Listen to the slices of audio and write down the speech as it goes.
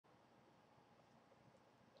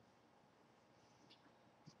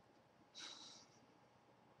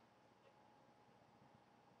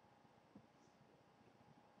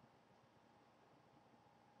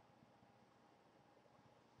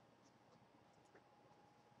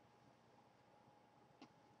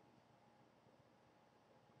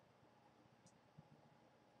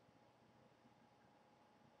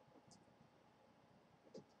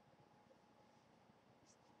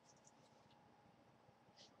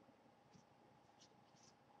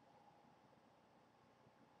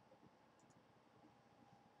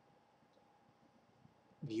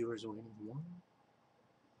Viewers waiting 1.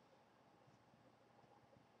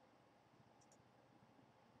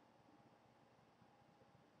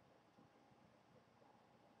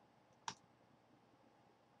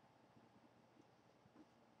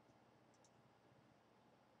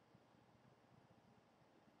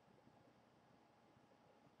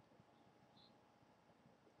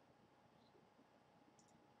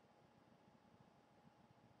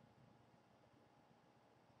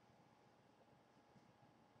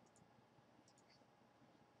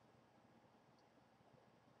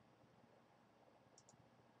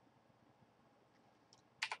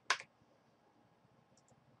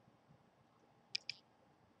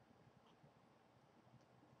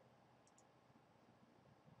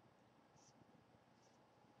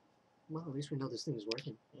 Well, at least we know this thing is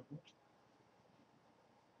working.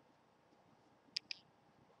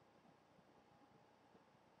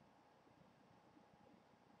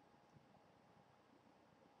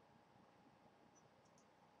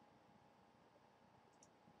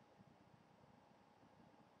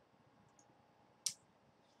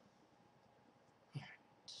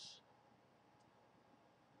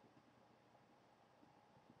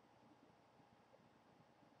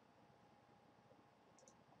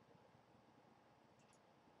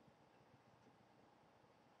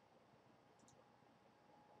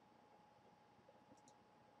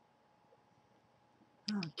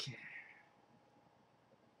 Okay.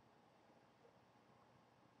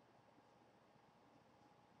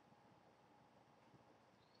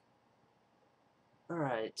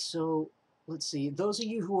 Alright, so let's see. Those of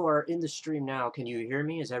you who are in the stream now, can you hear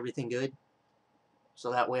me? Is everything good?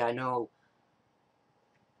 So that way I know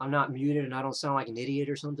I'm not muted and I don't sound like an idiot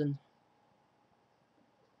or something.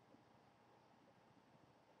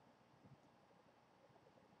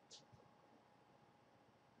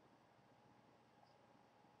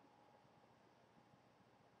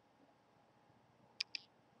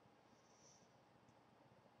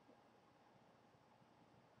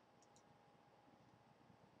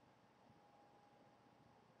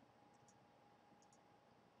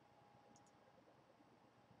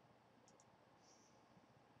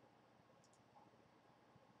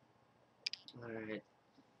 Alright.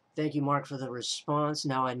 Thank you, Mark, for the response.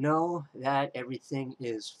 Now I know that everything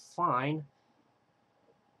is fine.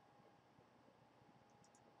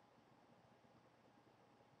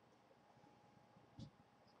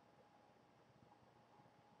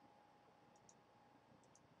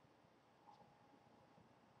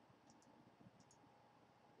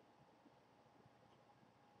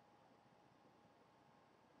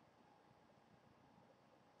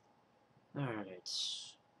 Alright.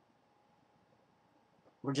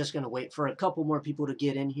 We're just going to wait for a couple more people to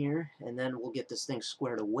get in here, and then we'll get this thing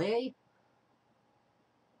squared away.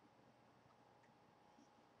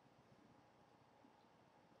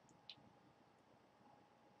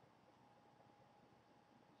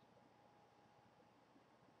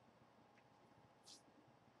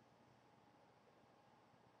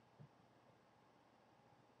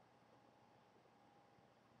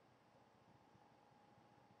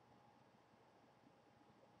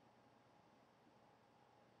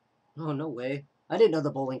 Oh, no way. I didn't know the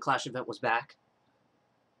Bowling Clash event was back.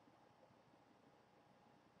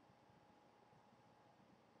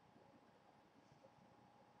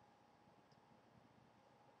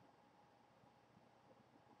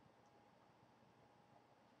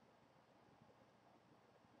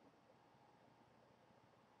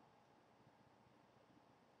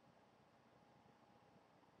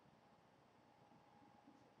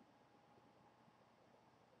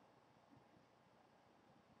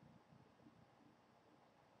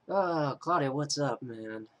 Claudia, what's up,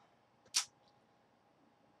 man?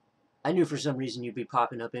 I knew for some reason you'd be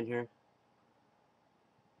popping up in here.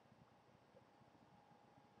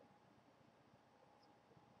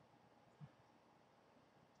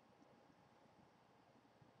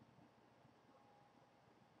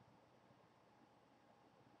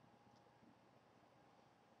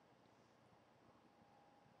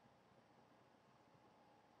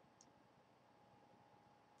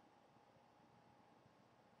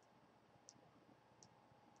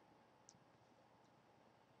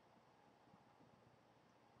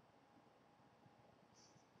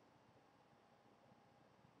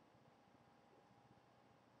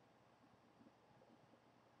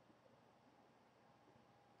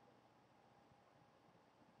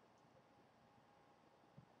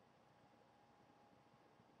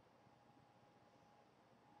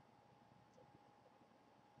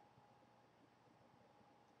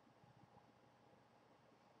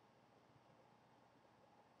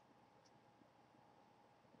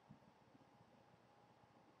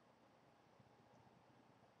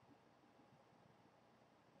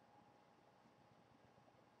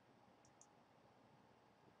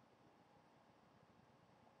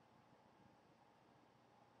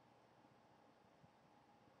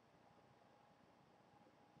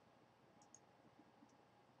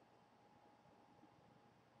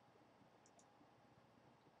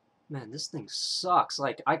 Man, this thing sucks.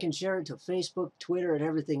 Like, I can share it to Facebook, Twitter, and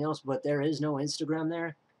everything else, but there is no Instagram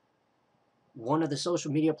there. One of the social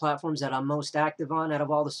media platforms that I'm most active on out of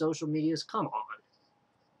all the social medias. Come on.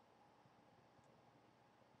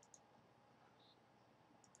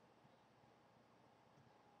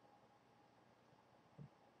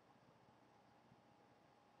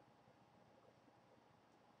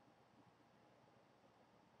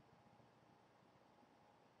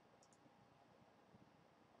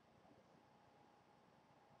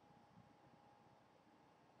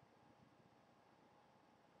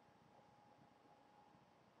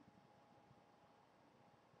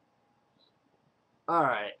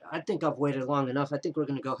 Alright, I think I've waited long enough. I think we're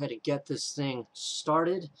going to go ahead and get this thing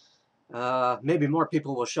started. Maybe more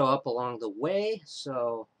people will show up along the way,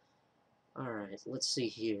 so... Alright, let's see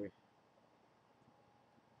here.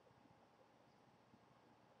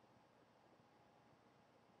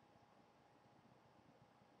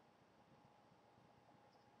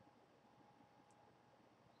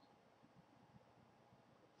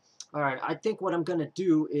 Alright, I think what I'm going to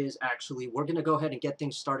do is actually, we're going to go ahead and get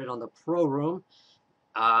things started on the Pro Room.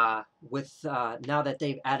 Now that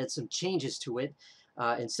they've added some changes to it,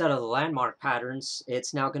 instead of the landmark patterns,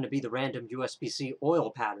 it's now going to be the random USB-C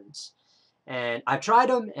oil patterns. And I've tried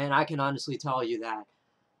them, and I can honestly tell you that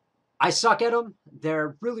I suck at them.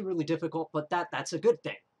 They're really, really difficult, but that's a good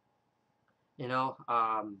thing. You know,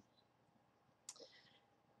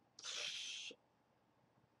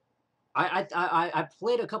 I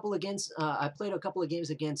played a couple against I played a couple of games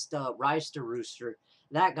against Rise to Rooster.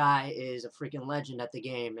 That guy is a freaking legend at the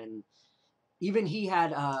game, and even he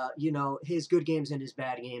had you know, his good games and his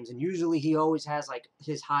bad games, and usually he always has like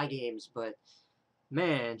his high games, but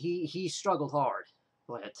man, he struggled hard.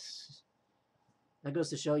 But that goes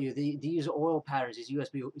to show you these oil patterns, these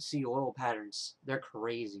USB-C oil patterns, they're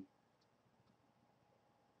crazy.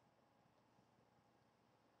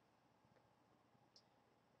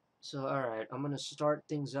 So, alright, I'm going to start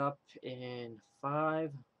things up in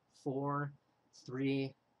 5, 4,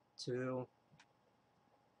 3, 2.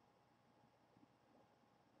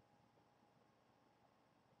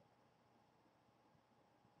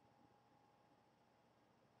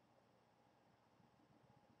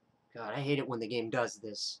 God, I hate it when the game does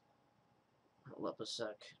this. Hold up a sec.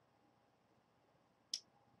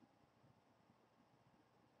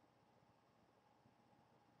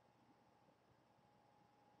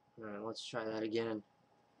 Alright, let's try that again.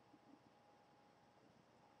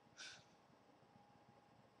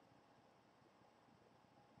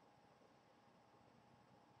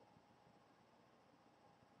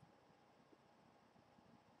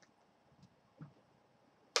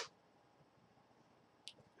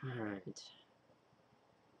 Alright.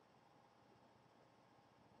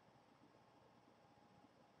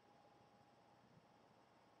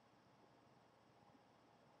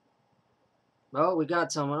 Oh, we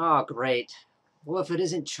got someone. Oh, great. Well, if it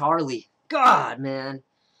isn't Charlie. God, man.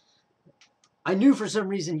 I knew for some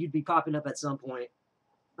reason you'd be popping up at some point.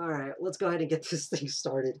 Alright, let's go ahead and get this thing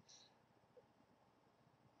started.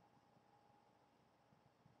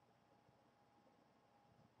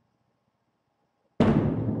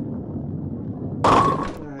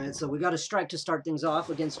 Alright, so we got a strike to start things off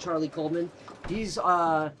against Charlie Coleman. He's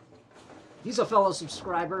a fellow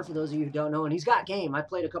subscriber, for those of you who don't know, and he's got game. I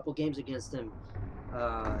played a couple games against him.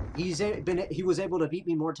 He was able to beat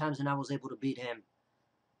me more times than I was able to beat him.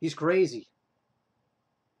 He's crazy.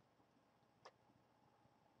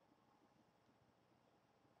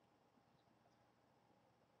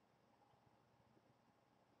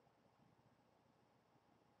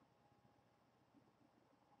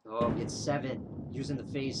 Oh, gets 7 using the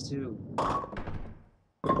phase 2.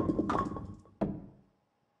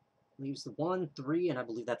 Leaves the 1, 3, and I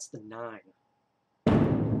believe that's the 9.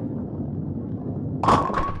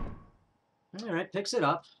 Alright, picks it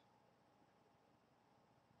up.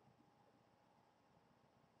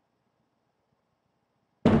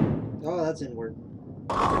 Oh, that's inward.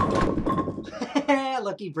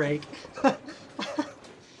 Lucky break.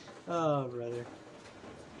 Oh, brother.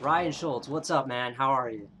 Ryan Schultz, what's up, man? How are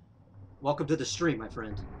you? Welcome to the stream, my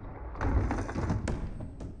friend.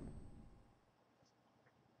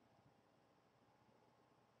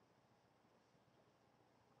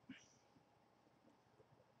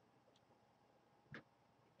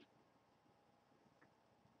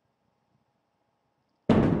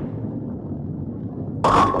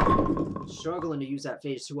 Struggling to use that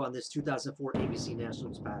phase 2 on this 2004 ABC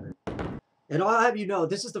Nationals pattern. And I'll have you know,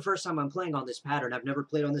 this is the first time I'm playing on this pattern. I've never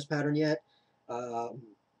played on this pattern yet.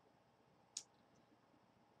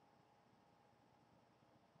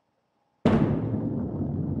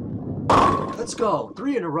 Let's go.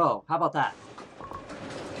 3 in a row. How about that?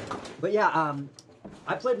 But yeah,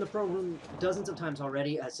 I played in the Pro Room dozens of times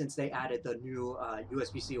already since they added the new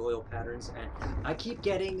USB-C oil patterns, and I keep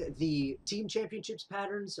getting the Team Championships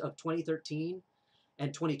patterns of 2013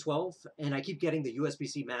 and 2012, and I keep getting the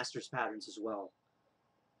USB-C Masters patterns as well.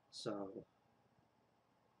 So...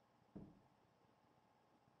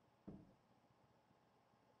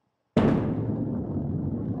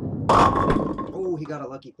 Oh, he got a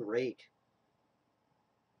lucky break.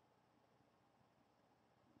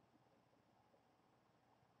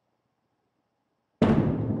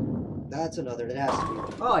 That's another. It has to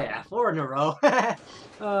be. Oh, yeah. 4 in a row.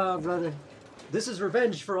 Oh, brother. This is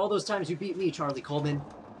revenge for all those times you beat me, Charlie Coleman.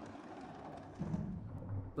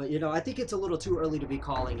 But, you know, I think it's a little too early to be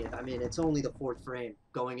calling it. I mean, it's only the 4th frame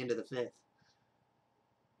going into the 5th.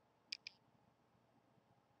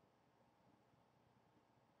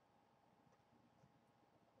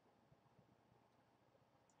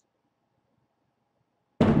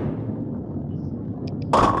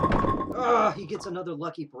 Ah, he gets another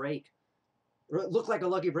lucky break. It looked like a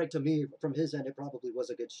lucky break to me. From his end, it probably was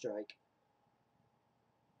a good strike.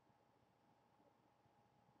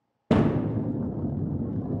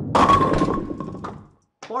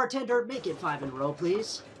 Bartender, make it 5 in a row,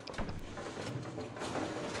 please.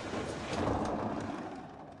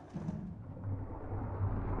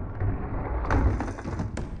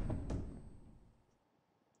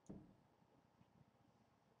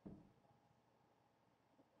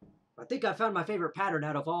 I think I found my favorite pattern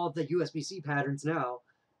out of all the USB-C patterns now.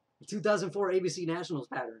 The 2004 ABC Nationals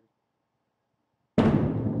pattern.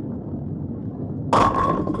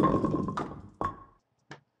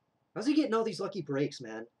 How's he getting all these lucky breaks,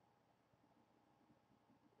 man?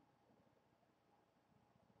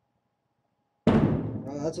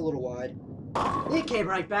 Oh, that's a little wide. It came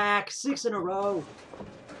right back. 6 in a row.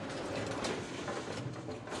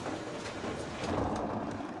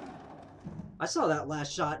 I saw that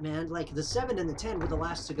last shot, man. Like, the 7 and the 10 were the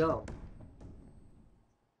last to go.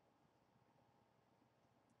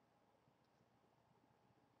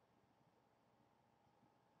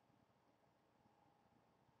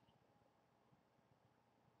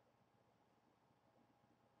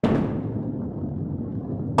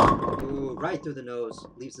 Ooh, right through the nose.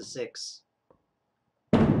 Leaves the 6.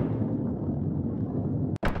 And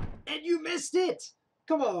you missed it!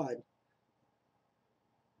 Come on.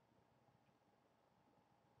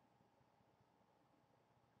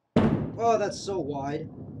 Oh, that's so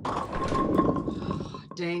wide.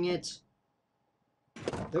 Dang it.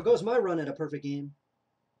 There goes my run at a perfect game.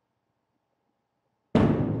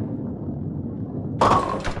 I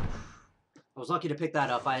was lucky to pick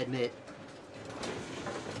that up, I admit.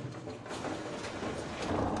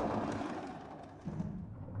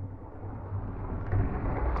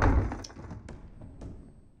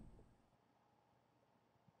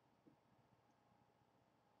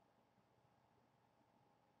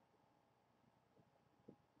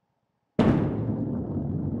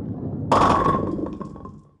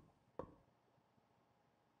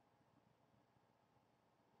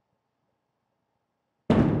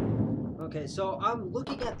 Okay, so I'm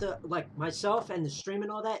looking at the, like, myself and the stream and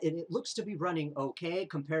all that, and it looks to be running okay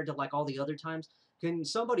compared to, like, all the other times. Can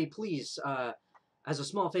somebody please, as a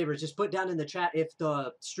small favor, just put down in the chat if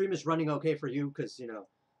the stream is running okay for you, because, you know,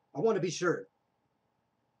 I want to be sure.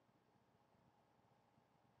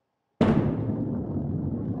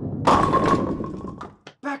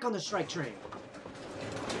 Back on the strike train.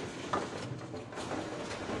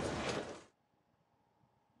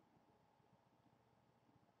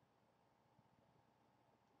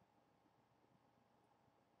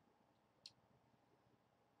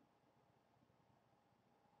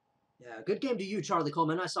 Yeah, good game to you, Charlie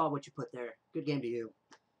Coleman. I saw what you put there. Good game to you.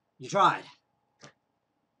 You tried.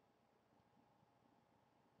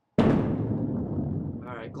 All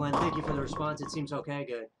right, Glenn, thank you for the response. It seems okay,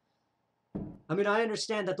 good. I mean, I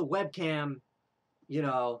understand that the webcam, you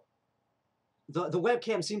know, the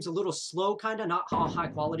webcam seems a little slow, kind of, not high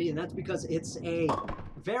quality, and that's because it's a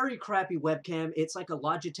very crappy webcam. It's like a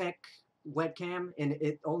Logitech webcam, and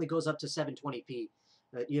it only goes up to 720p.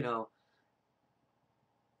 You know,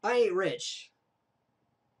 I ain't rich.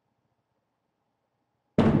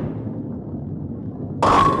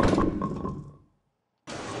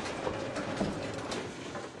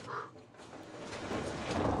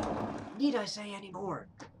 Need I say any more?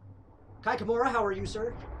 Kai Kimura, how are you,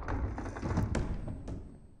 sir?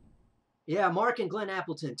 Yeah, Mark and Glenn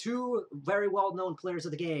Appleton, 2 very well-known players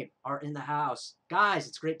of the game, are in the house. Guys,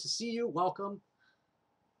 it's great to see you. Welcome.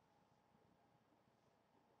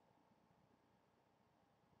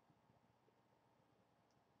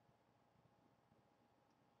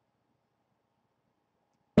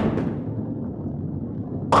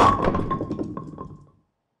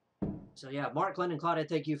 So yeah, Mark, Glenn, and Claudia,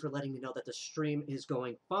 thank you for letting me know that the stream is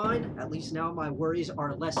going fine. At least now my worries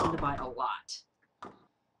are lessened by a lot.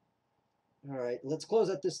 All right, let's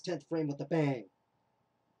close out this 10th frame with a bang.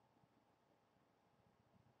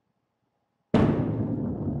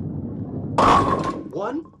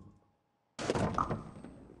 One.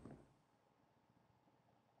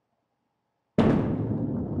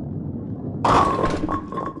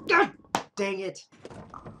 God dang it.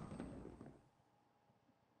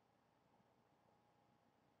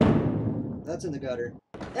 That's in the gutter.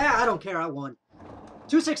 Yeah, I don't care. I won.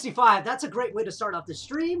 265. That's a great way to start off the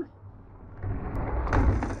stream.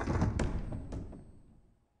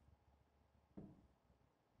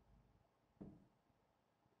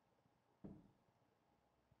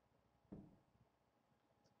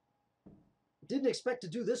 Didn't expect to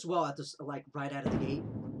do this well at this, like, right out of the gate.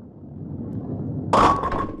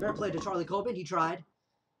 Fair play to Charlie Coben. He tried.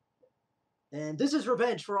 And this is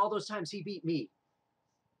revenge for all those times he beat me.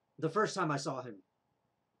 The first time I saw him.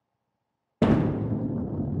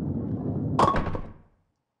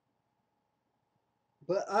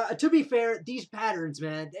 But to be fair, these patterns,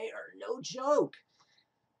 man, they are no joke.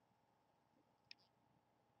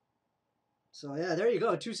 So yeah, there you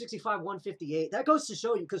go, 265, 158. That goes to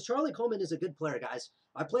show you, because Charlie Coleman is a good player, guys.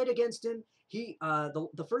 I played against him. He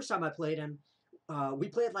the first time I played him, we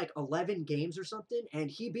played like 11 games or something,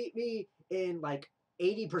 and he beat me in like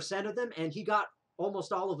 80% of them, and he got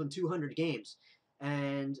almost all of them 200 games.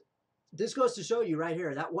 And this goes to show you right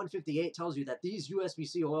here, that 158 tells you that these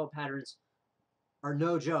USB-C oil patterns are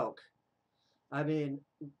no joke. I mean,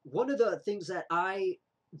 one of the things that I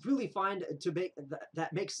really find to make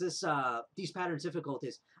that makes this these patterns difficult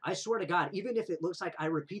is, I swear to God, even if it looks like I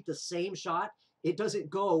repeat the same shot, it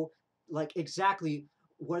doesn't go like exactly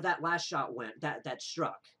where that last shot went, that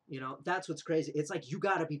struck. You know, that's what's crazy. It's like you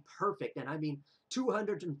got to be perfect, and I mean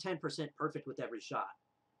 210% perfect with every shot.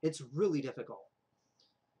 It's really difficult.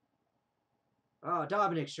 Oh,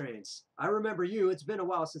 Dominic Strains, I remember you. It's been a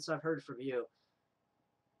while since I've heard from you.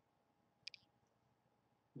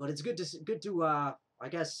 But it's good to I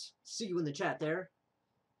guess see you in the chat there.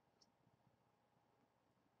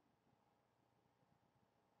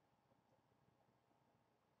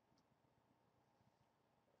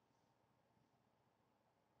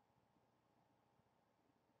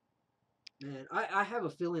 Man, I have a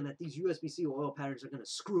feeling that these USB-C oil patterns are going to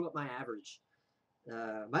screw up my average.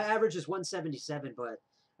 My average is 177, but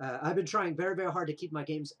I've been trying very, very hard to keep my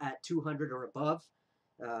games at 200 or above.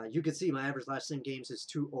 You can see my average last 10 games is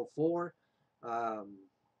 204.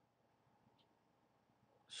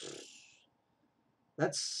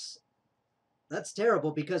 That's terrible,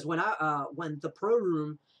 because when when the Pro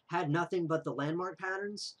Room had nothing but the landmark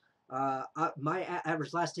patterns, my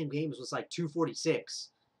average last 10 games was like 246,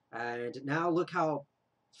 and now look how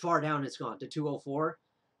far down it's gone to 204.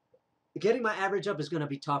 Getting my average up is going to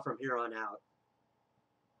be tough from here on out.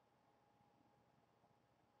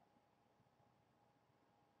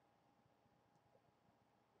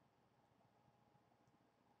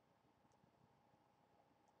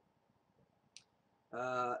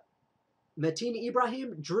 Mateen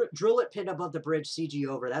Ibrahim, drill it, pin above the bridge, CG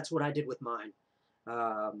over. That's what I did with mine.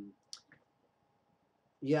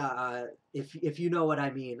 Yeah, if you know what I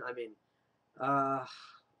mean. I mean,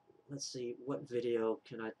 let's see, what video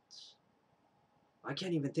can I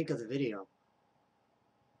can't even think of the video.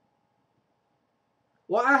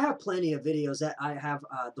 Well, I have plenty of videos that I have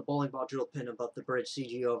the bowling ball drill pin above the bridge,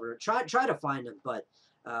 CG over. Try to find them, but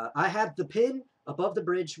I have the pin above the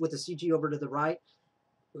bridge with the CG over to the right.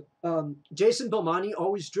 Jason Belmonte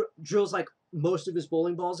always drills like most of his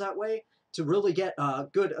bowling balls that way to really get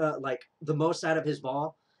good, like the most out of his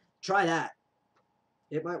ball. Try that.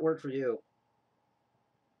 It might work for you.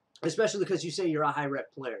 Especially because you say you're a high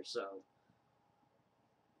rep player, so.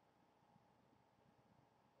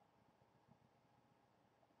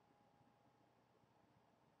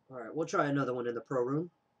 All right, we'll try another one in the Pro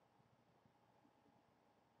Room.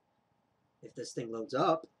 If this thing loads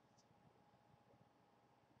up.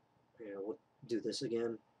 Yeah, we'll do this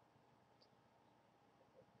again.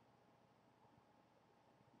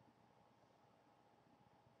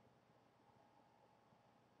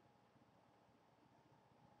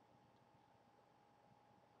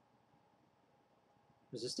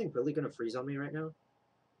 Is this thing really going to freeze on me right now?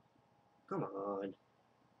 Come on.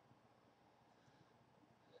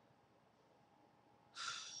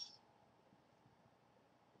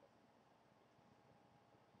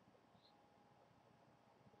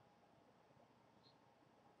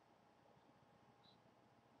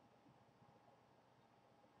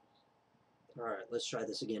 All right, let's try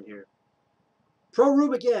this again here. Pro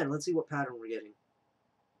Room again. Let's see what pattern we're getting.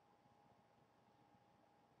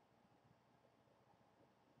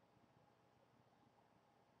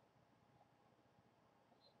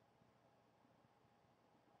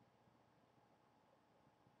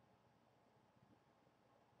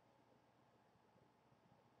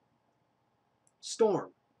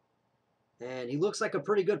 Storm. And he looks like a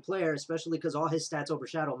pretty good player, especially because all his stats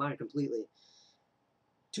overshadow mine completely.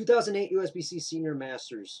 2008 USBC Senior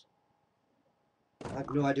Masters. I have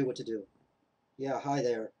no idea what to do. Yeah, hi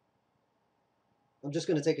there. I'm just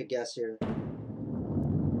going to take a guess here.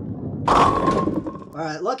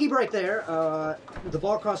 Alright, lucky break there. The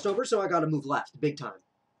ball crossed over, so I got to move left. Big time.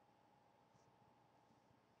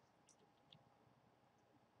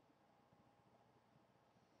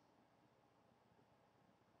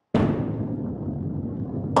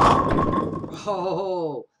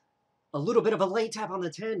 Oh, a little bit of a late tap on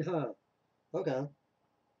the 10, huh? Okay.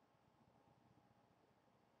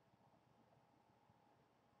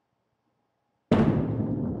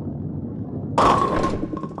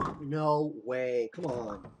 No way. Come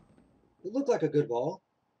on. It looked like a good ball.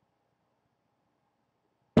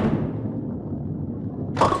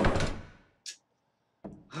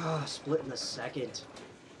 Ah, split in the second.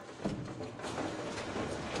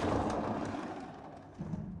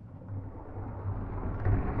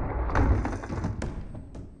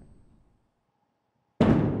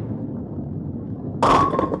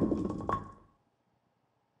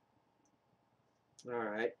 All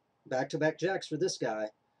right. Back-to-back jacks for this guy.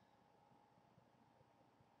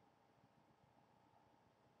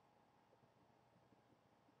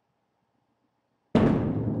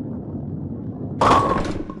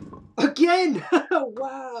 Again!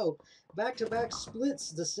 Wow! Back-to-back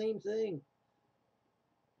splits, the same thing.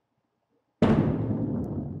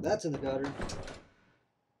 That's in the gutter.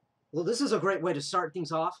 Well, this is a great way to start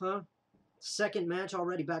things off, huh? Second match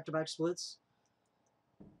already, back-to-back splits.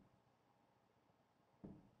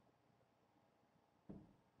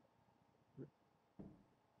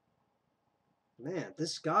 Man,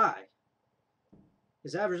 this guy.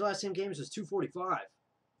 His average last 10 games was 245.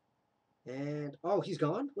 And, oh, he's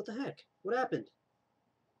gone? What the heck? What happened?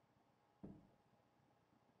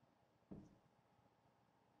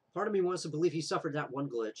 Part of me wants to believe he suffered that one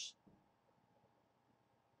glitch.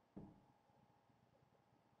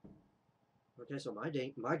 Okay, so my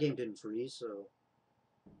game didn't freeze, so...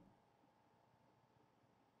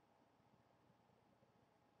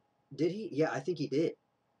 Did he? Yeah, I think he did.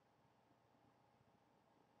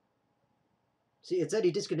 See, it said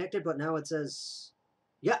he disconnected, but now it says...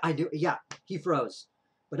 Yeah, I do. Yeah, he froze.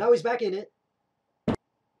 But now he's back in it.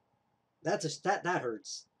 That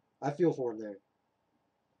hurts. I feel for him there.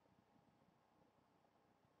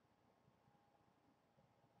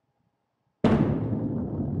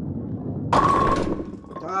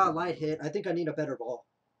 Ah, light hit. I think I need a better ball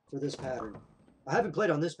for this pattern. I haven't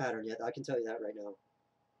played on this pattern yet. I can tell you that right now.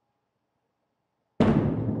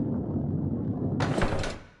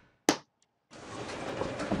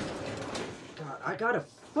 God, I gotta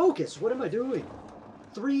focus. What am I doing?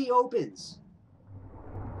 3 opens.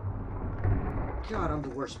 God, I'm the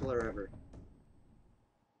worst player ever.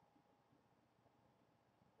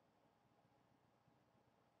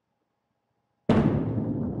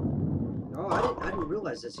 Oh, I didn't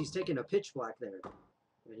realize this. He's taking a pitch black there.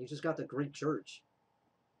 And he just got the Greek church.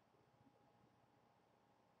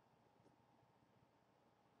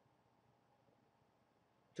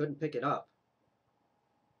 Couldn't pick it up.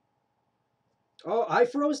 Oh, I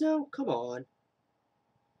froze now? Come on.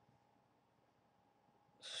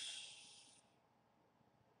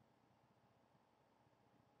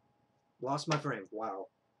 Lost my frame. Wow.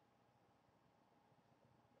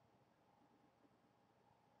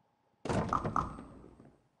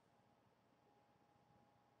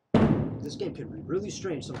 This game can be really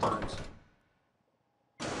strange sometimes.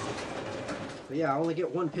 But yeah, I only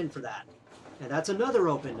get 1 pin for that. And that's another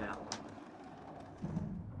open now.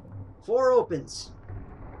 4 opens.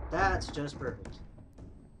 That's just perfect.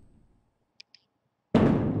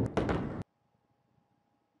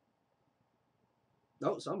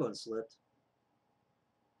 Oh, someone slipped.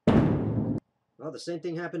 Well, the same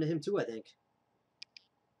thing happened to him too, I think.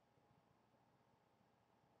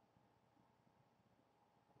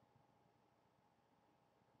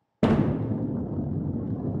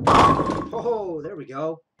 Oh, there we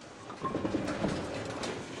go.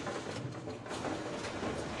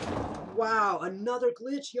 Wow, another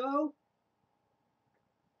glitch, yo.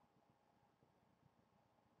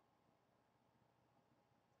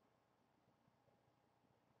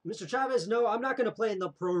 Mr. Chavez, no, I'm not going to play in the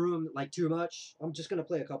pro room like too much. I'm just going to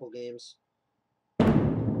play a couple games.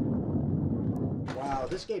 Wow,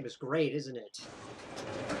 this game is great, isn't it?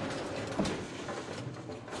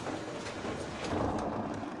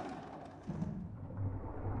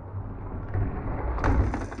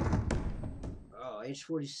 Oh, age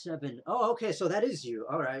 47. Oh, okay, so that is you.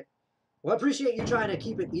 All right. Well, I appreciate you trying to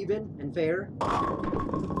keep it even and fair.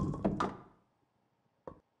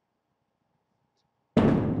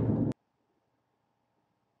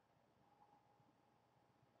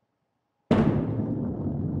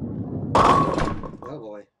 Oh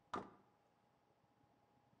boy.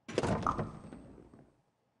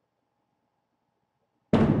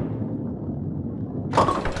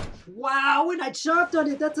 Wow, and I chopped on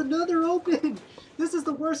it. That's another open. This is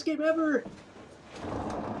the worst game ever.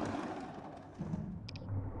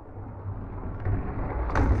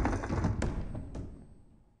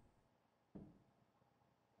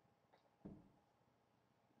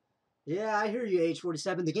 Yeah, I hear you,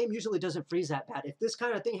 H47. The game usually doesn't freeze that bad. If this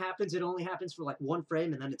kind of thing happens, it only happens for like 1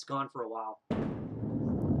 frame and then it's gone for a while.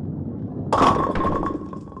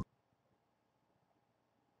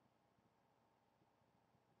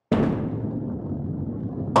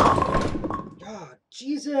 God,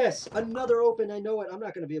 Jesus! Another open. I know it. I'm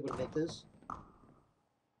not going to be able to make this.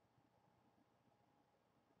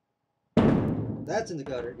 That's in the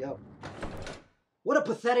gutter. Yep. What a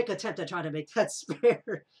pathetic attempt at trying to make that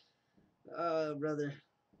spare. Oh, brother.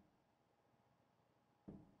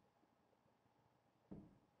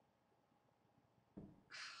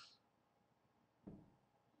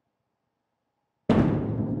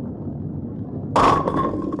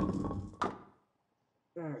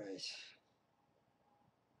 All right.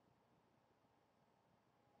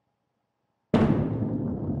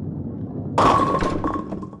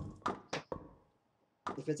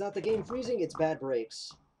 If it's not the game freezing, it's bad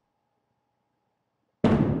breaks.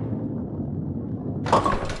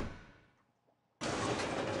 Well,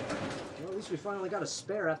 at least we finally got a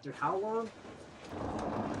spare after how long?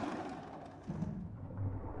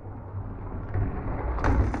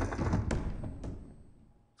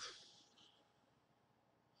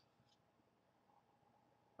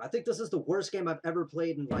 I think this is the worst game I've ever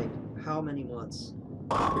played in like how many months?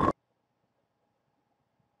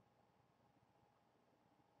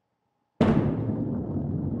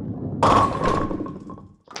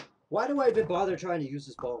 Why do I even bother trying to use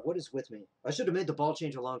this ball? What is with me? I should have made the ball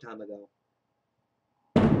change a long time ago.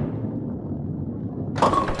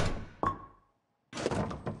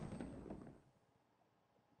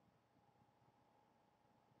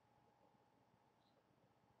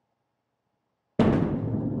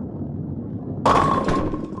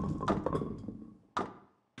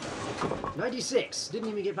 $96. Didn't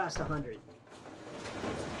even get past 100.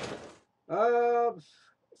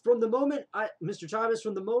 From the moment Mr. Chavez,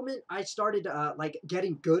 from the moment I started like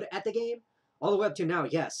getting good at the game, all the way up to now,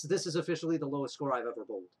 yes, this is officially the lowest score I've ever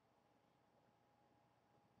bowled.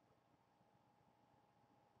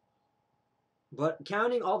 But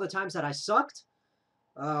counting all the times that I sucked,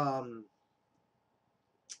 yeah,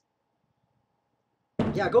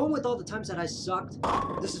 going with all the times that I sucked,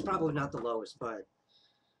 this is probably not the lowest, but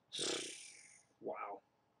wow.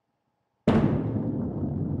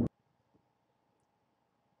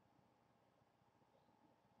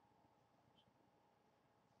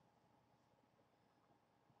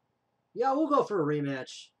 Yeah, we'll go for a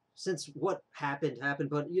rematch since what happened happened.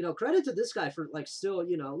 But, you know, credit to this guy for, like, still,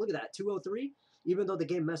 you know, look at that, 203, even though the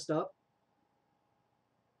game messed up.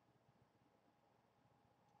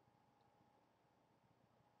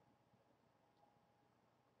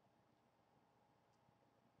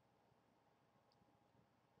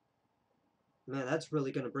 Man, that's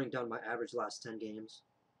really going to bring down my average last 10 games.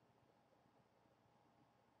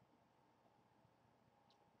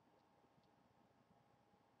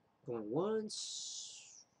 Going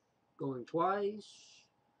once, going twice.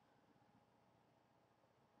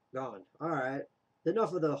 Gone. All right.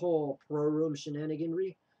 Enough of the whole pro room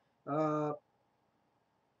shenaniganry.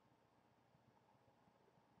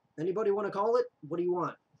 Anybody want to call it? What do you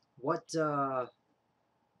want? What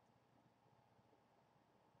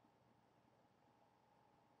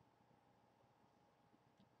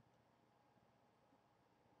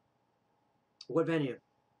what venue?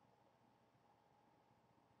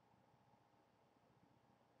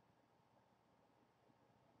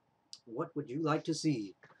 What would you like to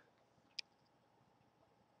see?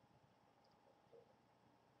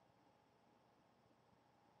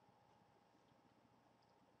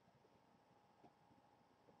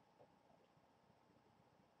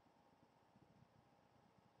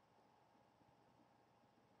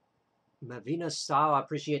 Mavina style. I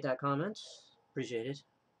appreciate that comment. Appreciate it.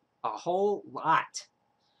 A whole lot.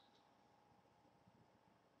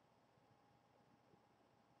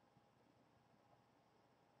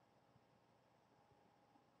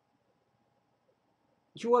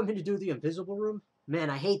 You want me to do the invisible room?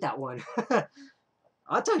 Man, I hate that one.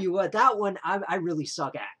 I'll tell you what, that one I really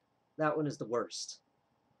suck at. That one is the worst.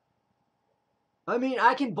 I mean,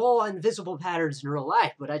 I can bowl invisible patterns in real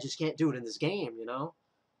life, but I just can't do it in this game, you know?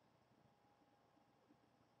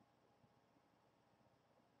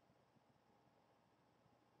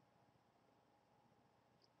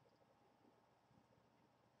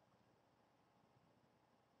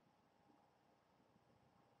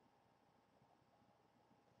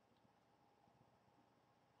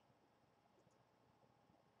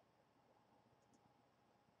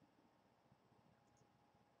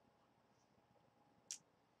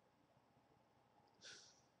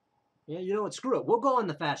 Yeah, you know what? Screw it. We'll go on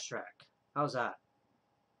the fast track. How's that?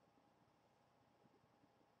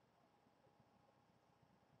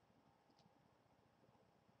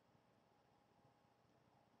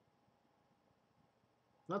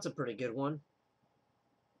 That's a pretty good one.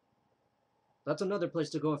 That's another place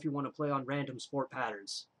to go if you want to play on random sport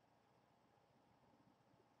patterns.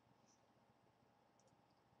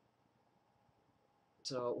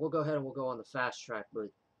 So we'll go ahead and we'll go on the fast track, but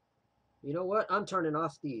you know what? I'm turning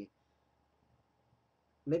off the...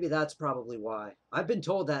 Maybe that's probably why. I've been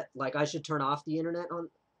told that, like, I should turn off the internet on,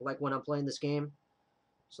 like, when I'm playing this game.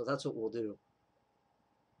 So that's what we'll do.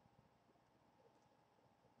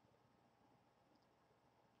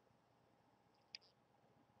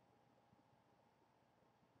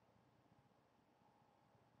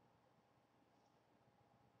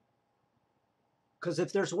 Because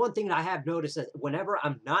if there's one thing that I have noticed, that whenever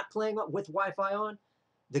I'm not playing with Wi-Fi on,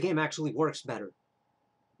 the game actually works better,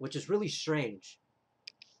 which is really strange.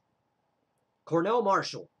 Cornell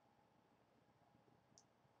Marshall.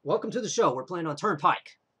 Welcome to the show. We're playing on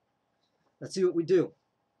Turnpike. Let's see what we do.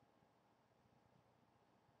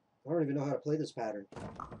 I don't even know how to play this pattern.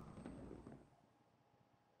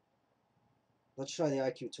 Let's try the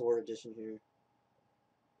IQ Tour edition here.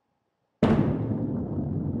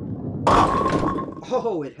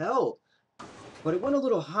 Oh, it held. But it went a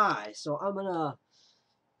little high, so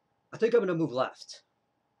I think I'm gonna move left.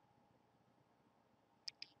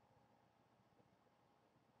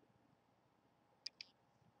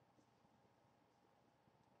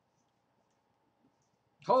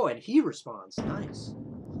 Oh, and he responds. Nice.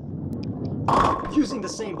 Using the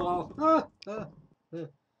same ball.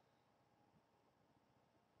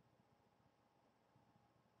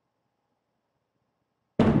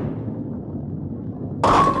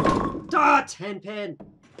 Ah, 10 pin.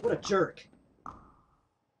 What a jerk.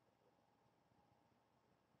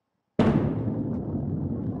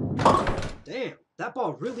 Damn, that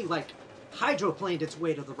ball really, like, hydroplaned its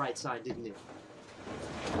way to the right side, didn't it?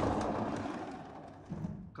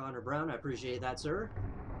 Connor Brown, I appreciate that, sir.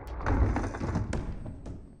 All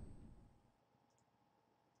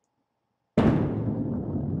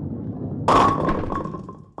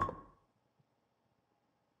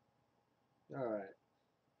right.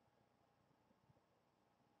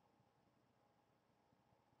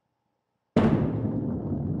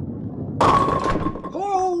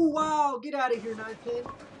 Oh, wow. Get out of here, 9 pin.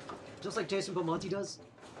 Just like Jason Belmonte does.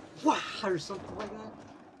 Wow, or something like that.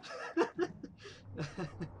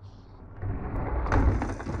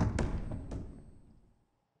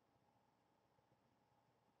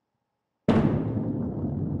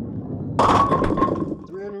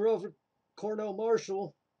 Three in a row for Cornell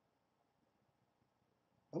Marshall.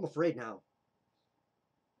 I'm afraid now.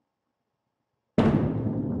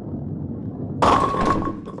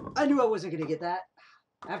 I knew I wasn't going to get that.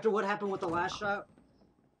 After what happened with the last shot.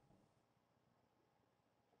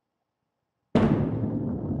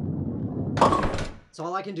 That's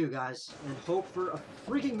all I can do, guys. And hope for a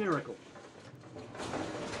freaking miracle.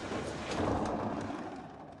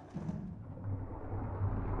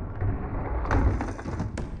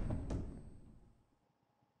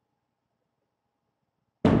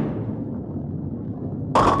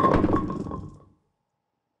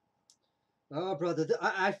 Oh, brother.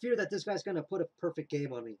 I fear that this guy's going to put a perfect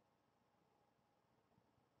game on me.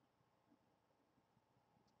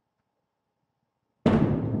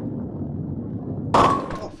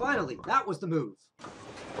 Oh, finally. That was the move.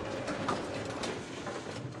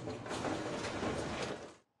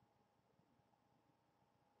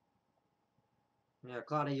 Yeah,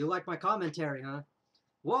 Claudia, you like my commentary, huh?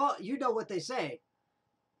 Well, you know what they say.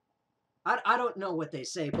 I don't know what they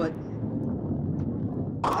say, but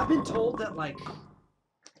I've been told that, like,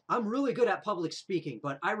 I'm really good at public speaking,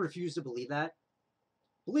 but I refuse to believe that.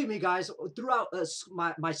 Believe me, guys, throughout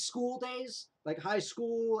my school days, like high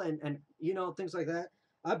school and you know, things like that,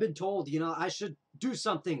 I've been told, you know, I should do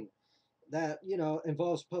something that, you know,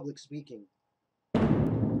 involves public speaking.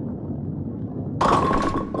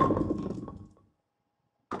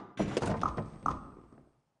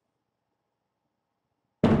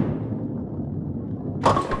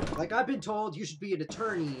 Like, I've been told you should be an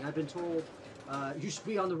attorney. I've been told you should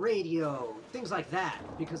be on the radio, things like that,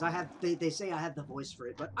 because I have. They say I have the voice for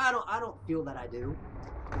it, but I don't feel that I do.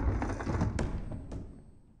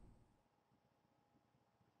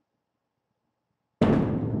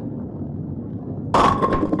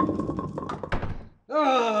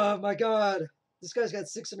 Oh my God, this guy's got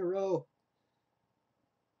 6 in a row.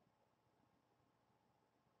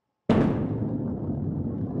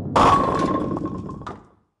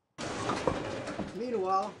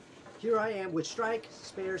 Meanwhile, here I am with strike,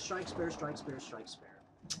 spare, strike, spare, strike, spare, strike, spare.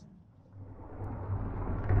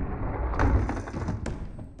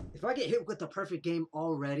 If I get hit with the perfect game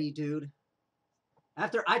already, dude,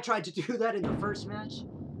 after I tried to do that in the first match,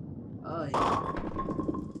 yeah.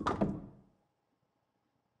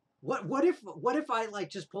 What if I like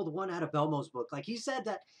just pulled one out of Belmo's book? Like he said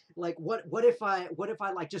that like what if I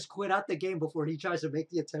like just quit out the game before he tries to make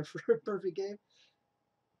the attempt for a perfect game?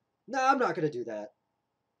 No, I'm not gonna do that.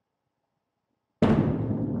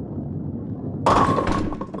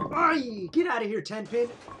 Ay, get out of here, 10-pin.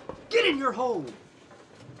 Get in your hole.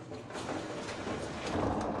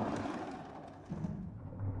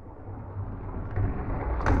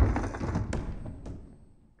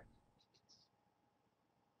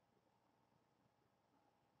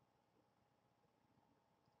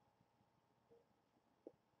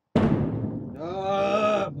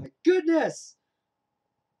 Oh, my goodness.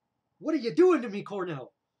 What are you doing to me,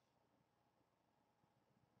 Cornell?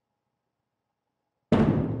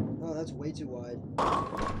 Oh, that's way too wide.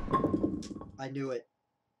 I knew it.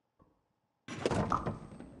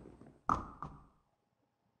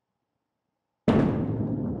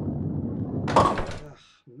 Ugh,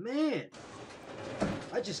 man.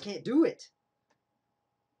 I just can't do it.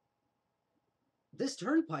 This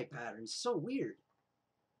turnpike pattern is so weird.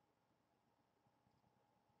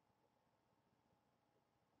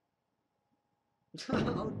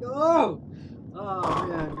 Oh, no. Oh,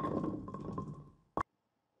 man.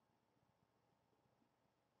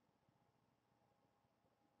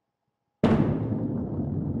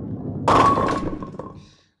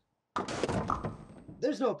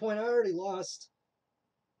 There's no point. I already lost.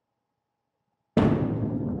 But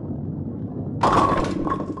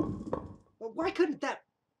why couldn't that...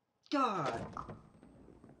 God.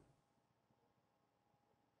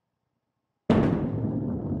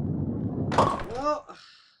 Well,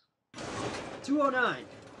 209.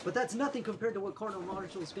 But that's nothing compared to what Cardinal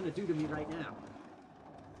Marshall's going to do to me right now.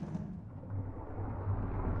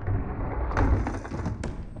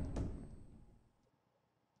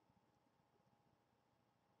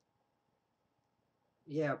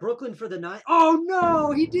 Yeah, Brooklyn for the 9. Oh,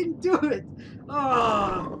 no! He didn't do it!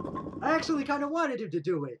 Oh, I actually kind of wanted him to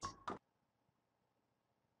do it.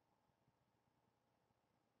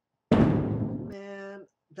 Man,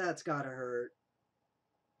 that's gotta hurt.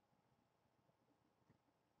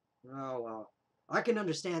 Oh, well. I can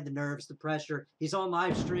understand the nerves, the pressure. He's on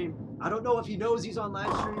live stream. I don't know if he knows he's on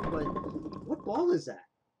live stream, but what ball is that?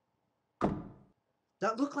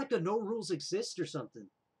 That looked like the no rules exist or something.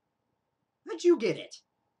 How'd you get it?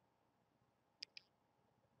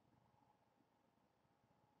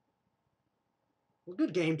 Well,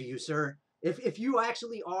 good game to you, sir. If you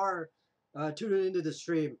actually are tuning into the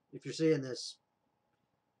stream, if you're seeing this,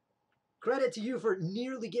 credit to you for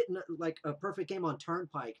nearly getting like a perfect game on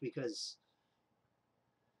Turnpike, because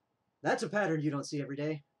that's a pattern you don't see every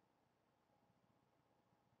day.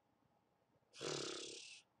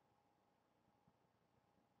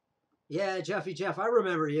 Yeah, Jeffy Jeff, I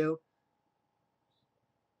remember you.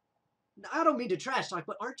 I don't mean to trash talk,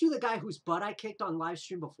 but aren't you the guy whose butt I kicked on live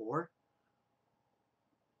stream before?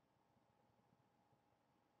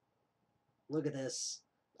 Look at this.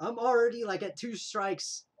 I'm already like at 2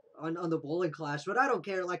 strikes on the bowling clash, but I don't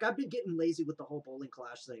care. Like I've been getting lazy with the whole bowling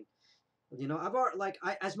clash thing. You know, I've already like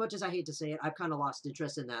as much as I hate to say it, I've kind of lost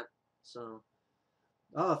interest in that. So,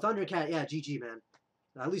 oh, Thundercat, yeah, GG man.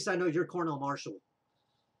 At least I know you're Cornell Marshall.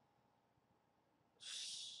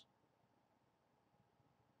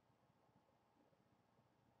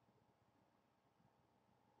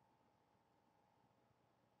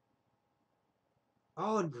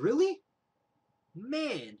 Oh, and really?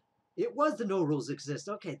 Man, it was the no rules exist.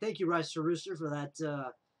 Okay, thank you, Rice to Rooster, for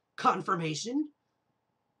that confirmation.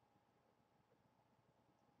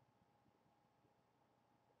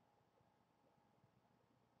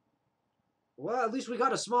 Well, at least we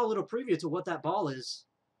got a small little preview to what that ball is.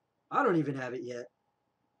 I don't even have it yet.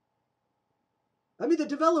 I mean, the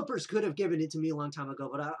developers could have given it to me a long time ago,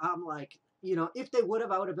 but I'm like, you know, if they would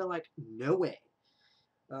have, I would have been like, no way.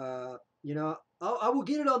 You know, I will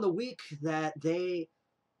get it on the week that they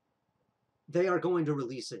are going to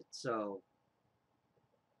release it. So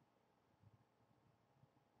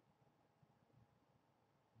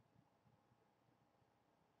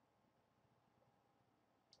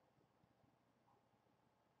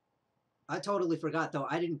I totally forgot though.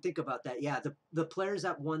 I didn't think about that. Yeah, the players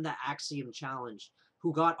that won the Axiom Challenge,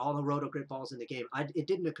 who got all the Roto Grip balls in the game, it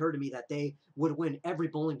didn't occur to me that they would win every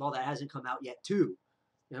bowling ball that hasn't come out yet too.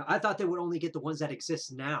 You know, I thought they would only get the ones that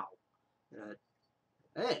exist now.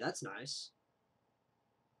 Hey, that's nice.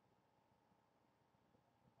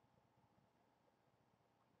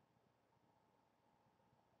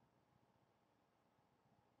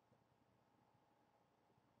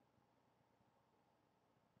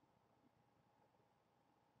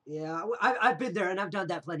 Yeah, I've been there and I've done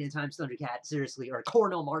that plenty of times, Thundercat, seriously, or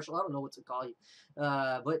Cornell Marshall, I don't know what to call you.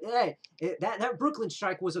 But hey, that Brooklyn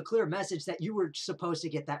strike was a clear message that you were supposed to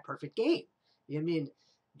get that perfect game. I mean,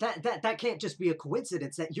 that can't just be a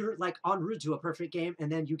coincidence that you're like en route to a perfect game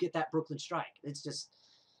and then you get that Brooklyn strike. It's just.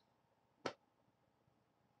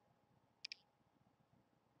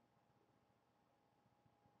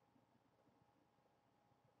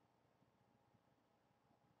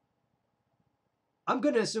 I'm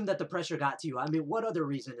going to assume that the pressure got to you. I mean, what other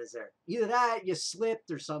reason is there? Either that, you slipped,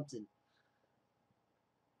 or something.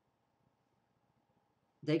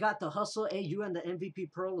 They got the Hustle AU and the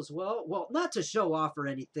MVP Pearl as well. Well, not to show off or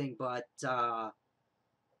anything, but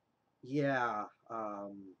yeah.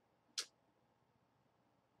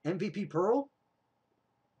 MVP Pearl.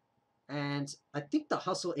 And I think the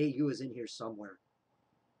Hustle AU is in here somewhere.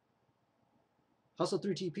 Hustle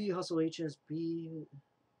 3TP, Hustle HSB.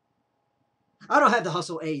 I don't have the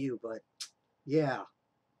Hustle AU, but yeah.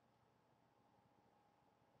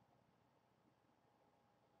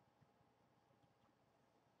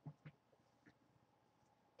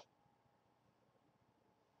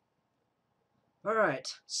 All right.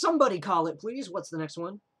 Somebody call it, please. What's the next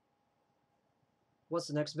one? What's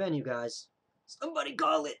the next venue, guys? Somebody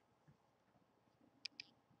call it.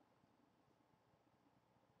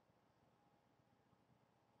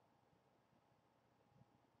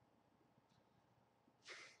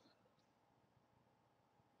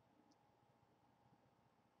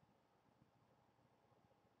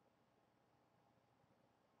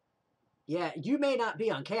 Yeah, you may not be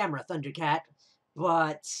on camera, Thundercat,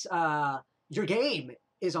 but your game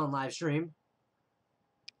is on live stream.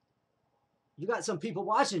 You got some people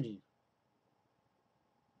watching you.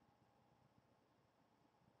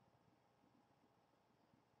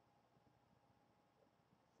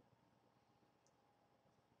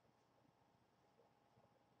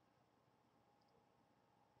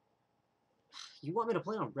 You want me to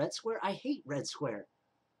play on Red Square? I hate Red Square.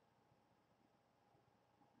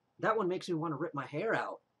 That one makes me want to rip my hair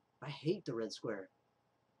out. I hate the Red Square.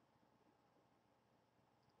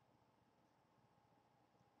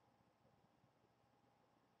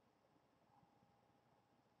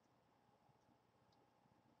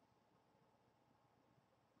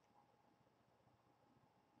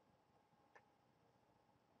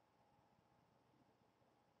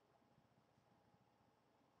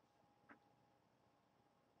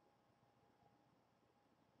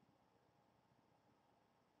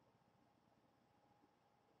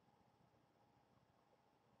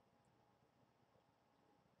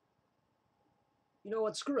 You know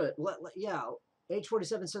what? Screw it. Yeah,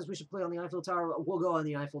 H47 says we should play on the Eiffel Tower. We'll go on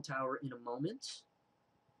the Eiffel Tower in a moment.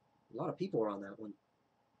 A lot of people are on that one.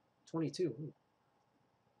 22. Ooh.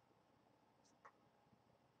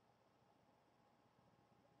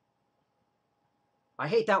 I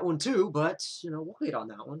hate that one too, but, you know, we'll wait on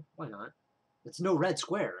that one. Why not? It's no Red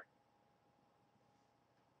Square.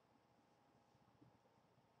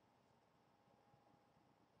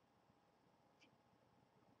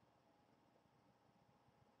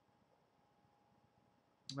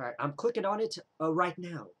 All right, I'm clicking on it right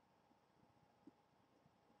now.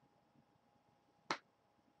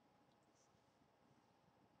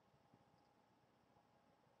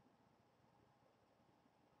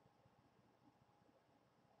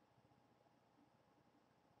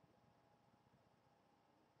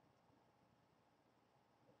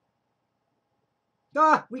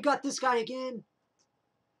 Ah, we got this guy again.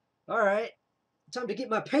 All right, time to get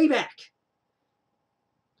my payback.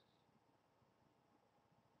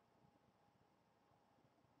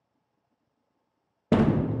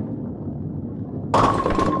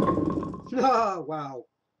 Oh, wow.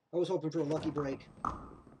 I was hoping for a lucky break.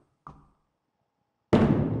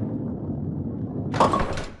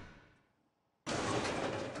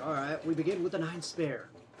 All right, we begin with a 9 spare.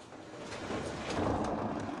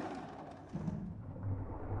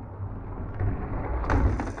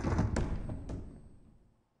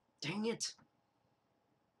 Dang it.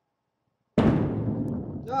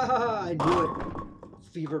 Ah, I knew it.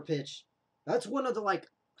 Fever pitch. That's one of the, like,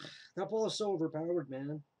 that ball is so overpowered,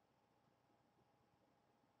 man.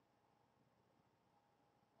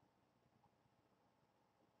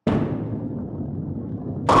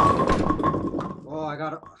 Oh, I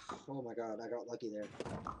got it. Oh my god, I got lucky there.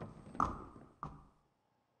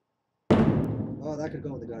 Oh, that could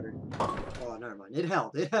go in the gutter. Oh, never mind. It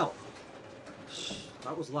held. It held.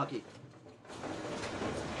 That was lucky.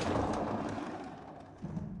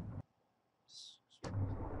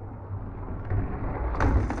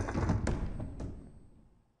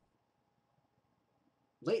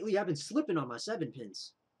 Lately, I've been slipping on my 7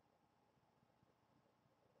 pins.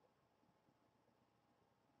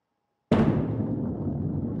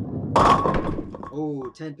 Oh,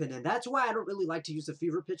 10 pin. And that's why I don't really like to use the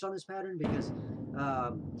fever pitch on this pattern, because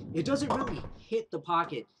it doesn't really hit the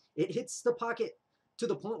pocket. It hits the pocket to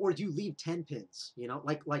the point where you leave 10 pins, you know,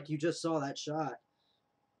 like you just saw that shot.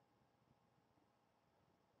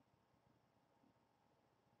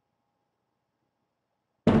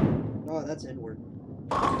 Oh, that's inward.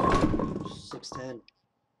 610.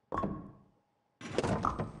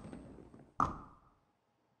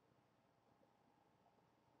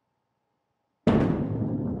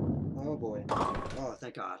 Oh boy. Oh,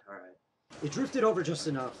 thank God. All right. It drifted over just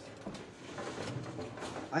enough.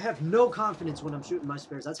 I have no confidence when I'm shooting my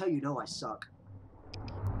spares. That's how you know I suck.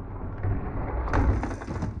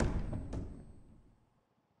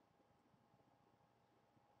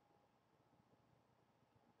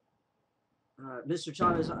 Mr.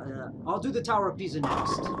 Chavez, I'll do the Tower of Pisa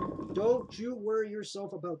next. Don't you worry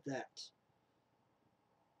yourself about that.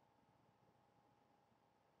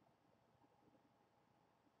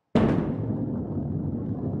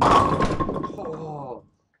 Oh,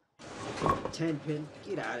 10 pin.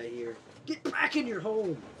 Get out of here. Get back in your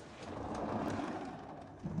home.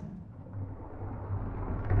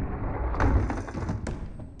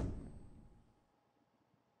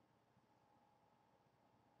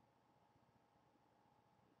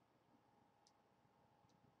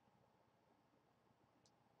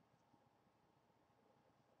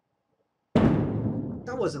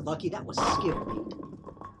 That wasn't lucky. That was skill, mate.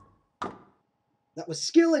 That was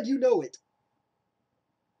skill, and you know it.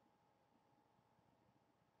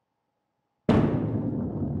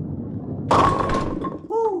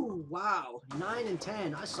 Woo! Wow. 9 and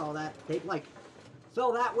 10. I saw that. They, like,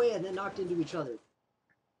 fell that way and then knocked into each other.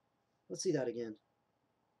 Let's see that again.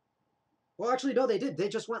 Well, actually, no, they did. They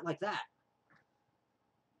just went like that.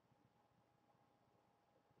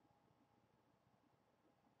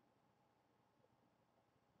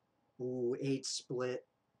 Ooh, 8 split.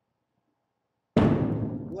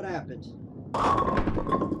 What happened?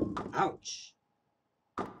 Ouch.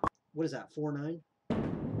 What is that, 4-9?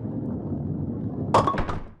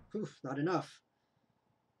 Oof, not enough.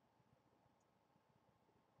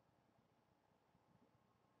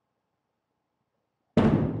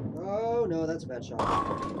 Oh, no, that's a bad shot.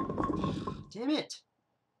 Damn it.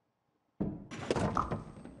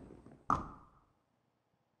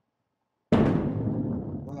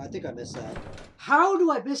 Well, I think I missed that. How do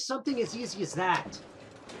I miss something as easy as that?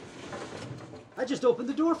 I just opened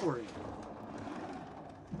the door for him.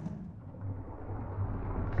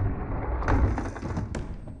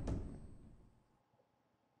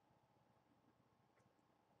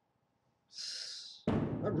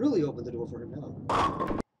 I really opened the door for him now.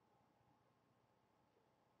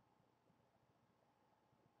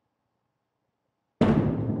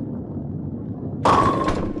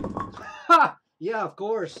 Ha! Yeah, of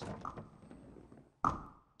course.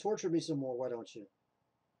 Torture me some more, why don't you?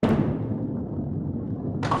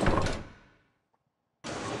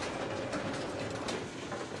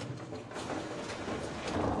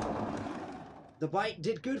 The bite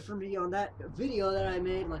did good for me on that video that I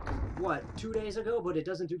made, like, what, 2 days ago? But it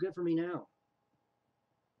doesn't do good for me now.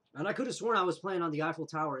 And I could have sworn I was playing on the Eiffel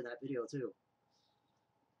Tower in that video, too.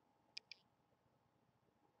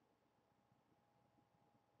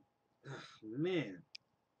 Ugh, man.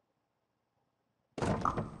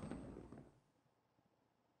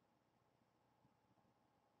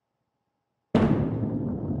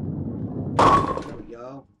 There we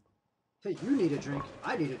go. Hey, you need a drink.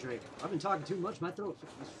 I need a drink. I've been talking too much. My throat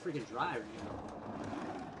is freaking dry right now.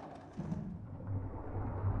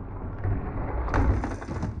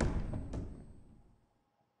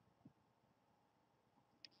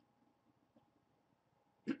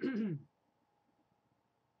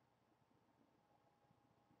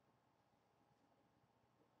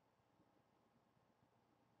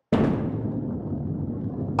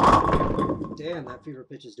 Damn, that fever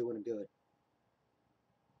pitch is doing him good.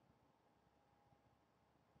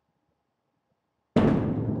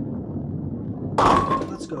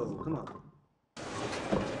 Let's go. Come on.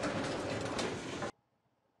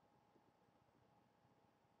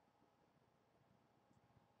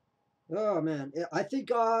 Oh man, I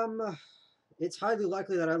think it's highly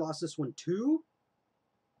likely that I lost this one too.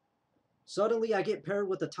 Suddenly, I get paired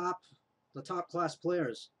with the top class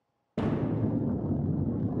players.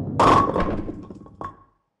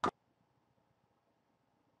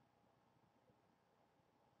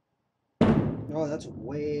 Oh, that's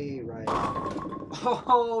way right.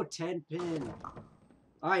 Oh, 10 pin.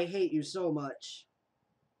 I hate you so much.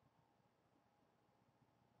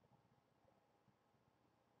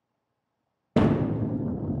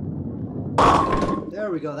 There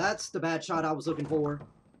we go. That's the bad shot I was looking for.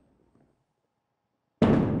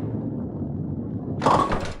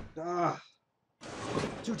 Ah,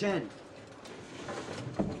 210.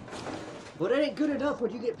 But it ain't good enough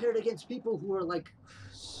when you get paired against people who are like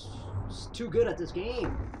too good at this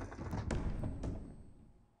game.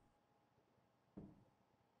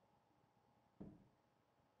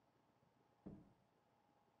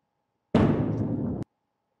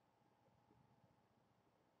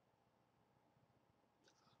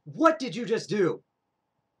 What did you just do?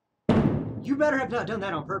 You better have not done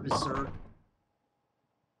that on purpose, sir.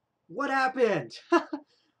 What happened?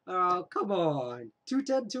 Oh, come on.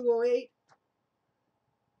 210, 208?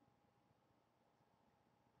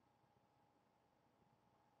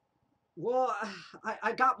 Well,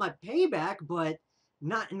 I got my payback, but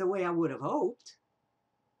not in the way I would have hoped.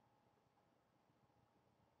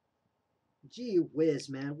 Gee whiz,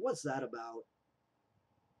 man. What's that about?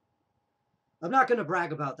 I'm not going to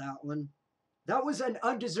brag about that one. That was an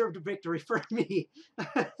undeserved victory for me.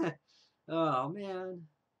 Oh, man.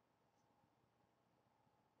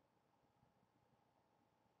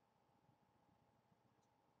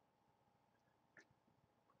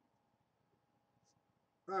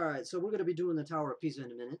 All right, so we're going to be doing the Tower of Pisa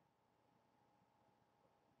in a minute.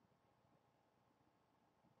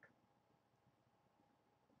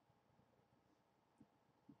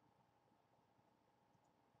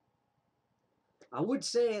 I would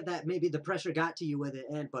say that maybe the pressure got to you at the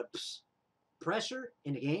end, but pressure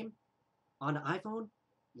in a game on an iPhone?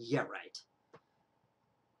 Yeah, right.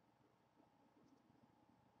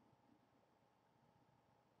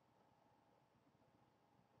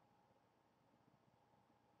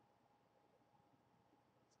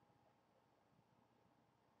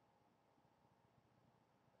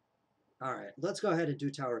 All right, let's go ahead and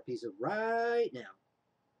do Tower of Pisa right now.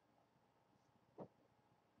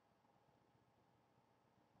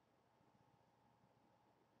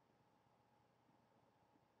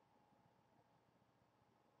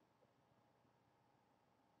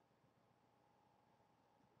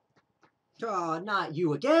 Oh, not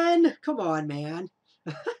you again. Come on, man.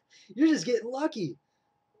 You're just getting lucky.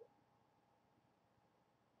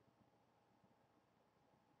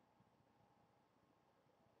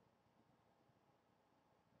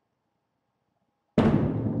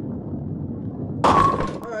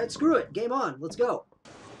 All right, screw it. Game on. Let's go.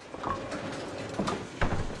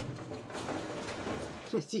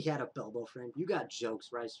 He had a Belmo friend. You got jokes,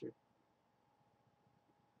 Reister.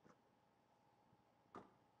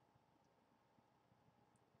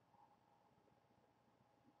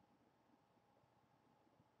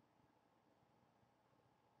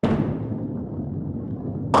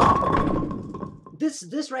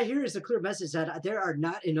 This right here is a clear message that there are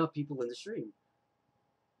not enough people in the stream.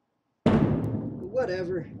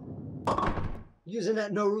 Whatever. Using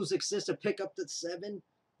that no rules exist to pick up the 7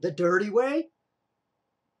 the dirty way?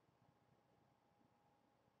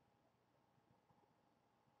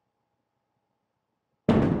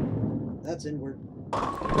 That's inward.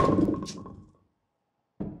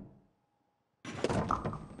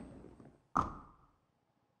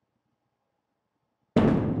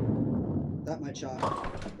 That might shot.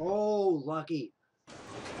 Oh, lucky.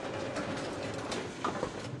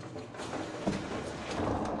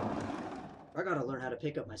 I gotta learn how to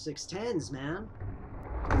pick up my 610s, man.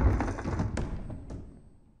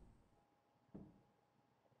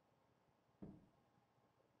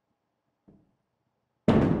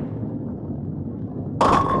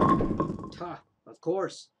 Of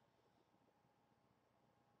course.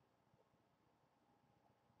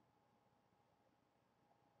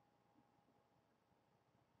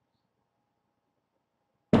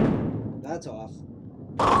 That's off.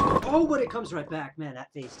 Oh, but it comes right back. Man,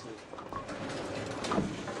 that phase 2.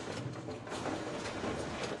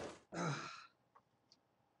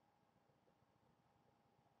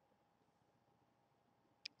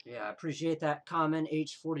 Yeah, I appreciate that comment,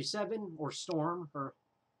 H47, or Storm, or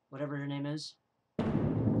whatever your name is. Yeah,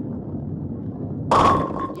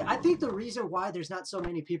 I think the reason why there's not so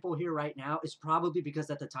many people here right now is probably because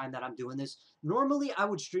at the time that I'm doing this, normally I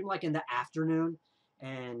would stream like in the afternoon,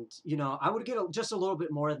 and, you know, I would get just a little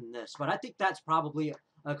bit more than this, but I think that's probably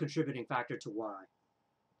a contributing factor to why.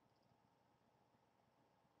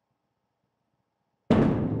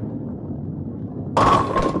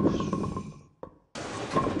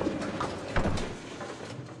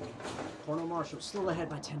 Cornell Marshall still ahead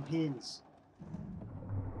by 10 pins.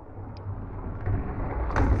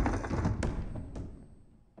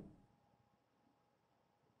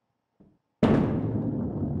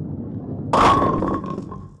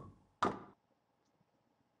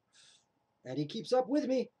 And he keeps up with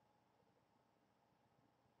me.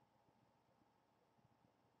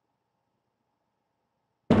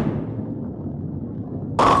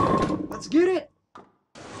 Let's get it!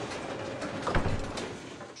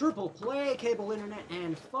 Triple play, cable, internet,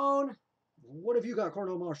 and phone. What have you got,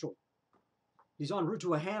 Colonel Marshall? He's en route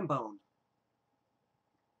to a ham bone.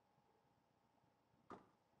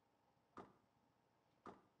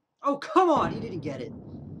 Oh, come on! He didn't get it.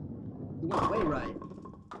 He went way right.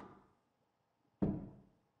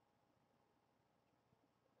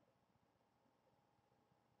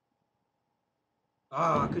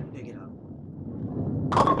 Oh, I couldn't pick it up.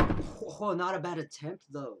 Oh, not a bad attempt,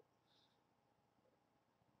 though.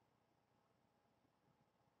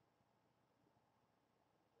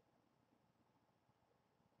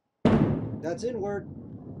 That's inward.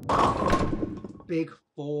 Big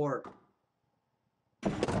four.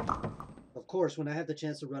 Of course, when I have the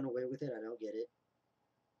chance to run away with it, I don't get it.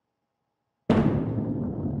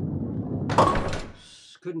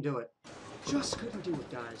 Couldn't do it. Just couldn't do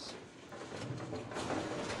it, guys.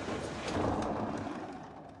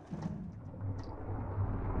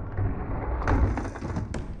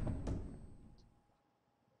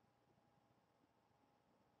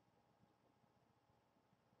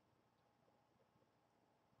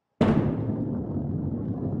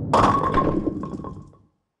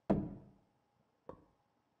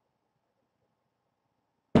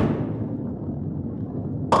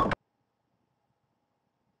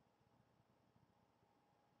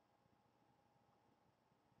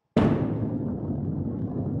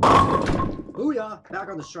 Booyah! Back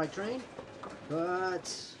on the strike train.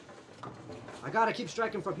 But I gotta keep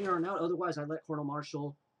striking from here on out, otherwise I let Colonel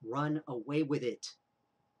Marshall run away with it.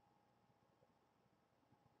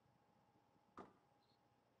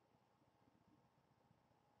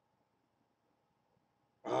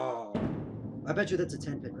 Oh, I bet you that's a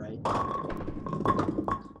 10-pin, right?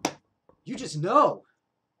 You just know!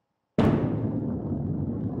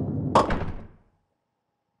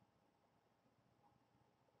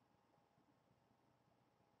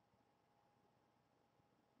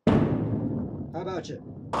 How about you?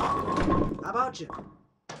 How about you?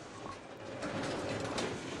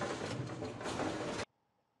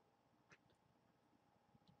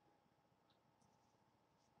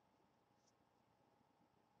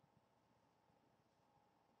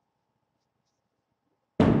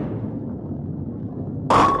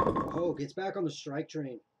 Oh, gets back on the strike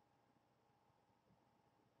train.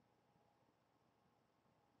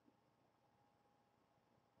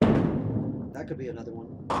 That could be another one.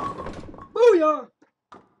 Booyah!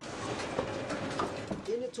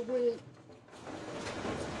 In it to win it.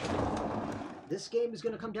 This game is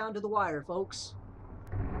going to come down to the wire, folks.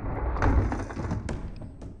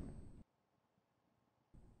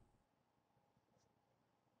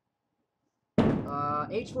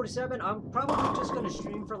 Age 47, I'm probably just going to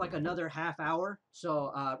stream for like another half hour.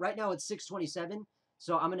 So right now it's 6:27.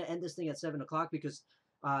 So I'm going to end this thing at 7 o'clock because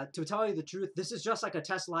to tell you the truth, this is just like a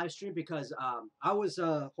test live stream because I was,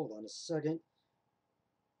 hold on a second.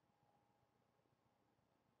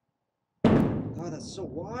 Oh, that's so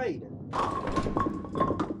wide.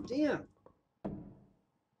 Damn.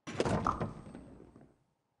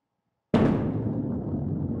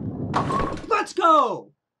 Let's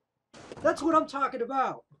go! That's what I'm talking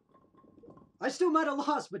about. I still might have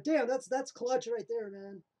lost, but damn, that's clutch right there,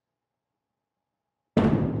 man.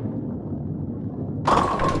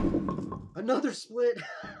 Another split.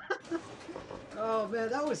 Oh man,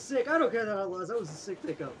 that was sick. I don't care that I lost. That was a sick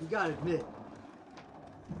pickup. You gotta admit.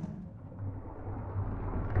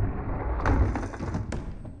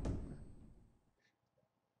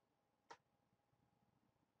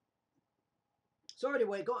 So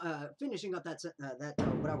anyway, finishing up that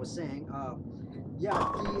what I was saying. Yeah,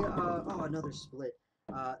 oh, another split.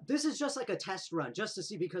 This is just like a test run, just to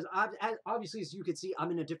see, because obviously, as you can see,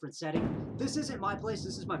 I'm in a different setting. This isn't my place.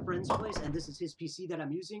 This is my friend's place, and this is his PC that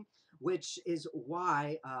I'm using, which is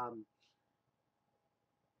why.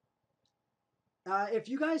 If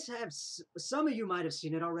you guys have, some of you might have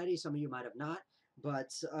seen it already, some of you might have not,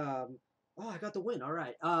 but oh, I got the win. All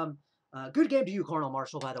right. Good game to you, Colonel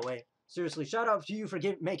Marshall, by the way. Seriously, shout out to you for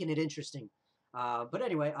making it interesting. But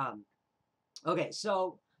anyway, okay,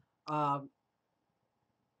 so I've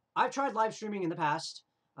tried live streaming in the past,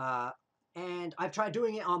 and I've tried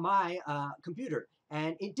doing it on my computer,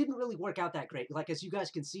 and it didn't really work out that great. Like, as you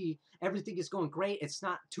guys can see, everything is going great. It's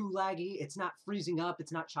not too laggy. It's not freezing up.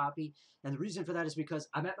 It's not choppy. And the reason for that is because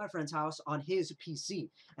I'm at my friend's house on his PC,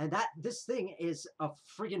 and this thing is a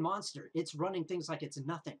friggin' monster. It's running things like it's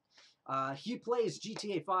nothing. He plays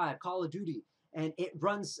GTA 5, Call of Duty, and it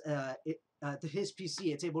runs his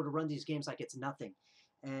PC. It's able to run these games like it's nothing.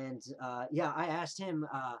 And yeah, I asked him,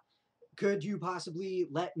 could you possibly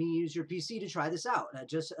let me use your PC to try this out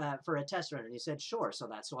just for a test run? And he said, sure. So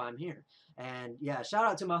that's why I'm here. And yeah, shout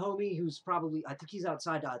out to my homie who's probably, I think he's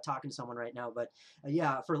outside talking to someone right now. But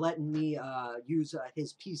yeah, for letting me use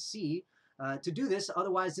his PC to do this.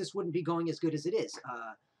 Otherwise, this wouldn't be going as good as it is.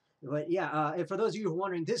 But yeah, and for those of you who are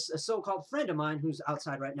wondering, this so-called friend of mine who's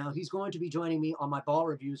outside right now, he's going to be joining me on my ball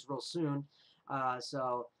reviews real soon. Yeah,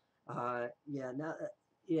 now,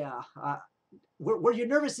 yeah. Were you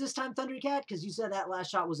nervous this time, Thundercat? Because you said that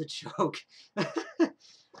last shot was a choke.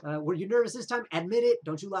 Were you nervous this time? Admit it.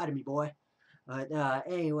 Don't you lie to me, boy.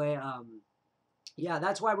 Anyway, yeah,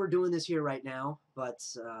 that's why we're doing this here right now. But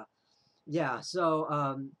yeah,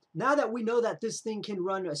 so now that we know that this thing can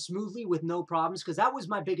run smoothly with no problems, because that was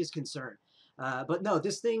my biggest concern. But no,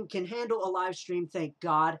 this thing can handle a live stream, thank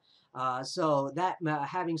God. So that,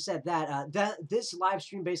 having said that, this live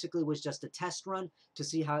stream basically was just a test run to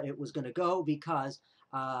see how it was going to go, because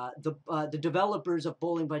the developers of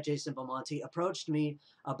Bowling by Jason Belmonte approached me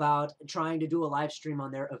about trying to do a live stream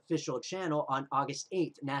on their official channel on August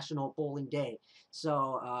 8th, National Bowling Day.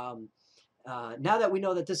 So now that we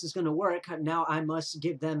know that this is going to work, now I must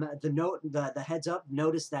give them the heads up,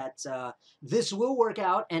 notice that this will work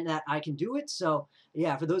out and that I can do it. So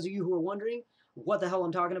yeah, for those of you who are wondering what the hell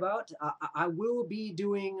I'm talking about, I will be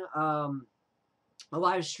doing a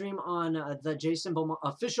live stream on the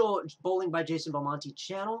official Bowling by Jason Belmonte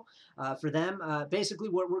channel for them. Basically,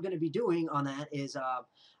 what we're going to be doing on that is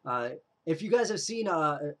if you guys have seen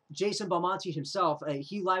Jason Belmonte himself,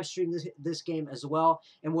 he live streamed this game as well.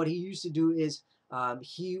 And what he used to do is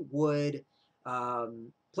he would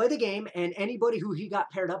play the game, and anybody who he got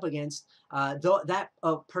paired up against, that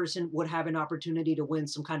person would have an opportunity to win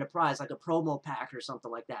some kind of prize, like a promo pack or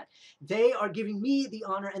something like that. They are giving me the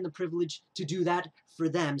honor and the privilege to do that for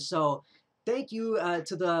them. So thank you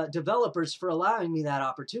to the developers for allowing me that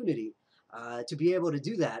opportunity. To be able to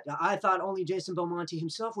do that. I thought only Jason Belmonte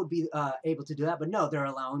himself would be able to do that, but no, they're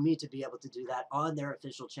allowing me to be able to do that on their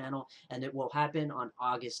official channel, and it will happen on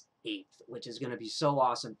August 8th, which is going to be so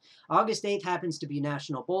awesome. August 8th happens to be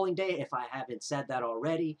National Bowling Day, if I haven't said that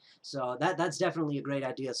already, so that's definitely a great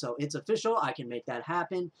idea. So it's official. I can make that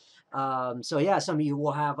happen. So yeah, some of you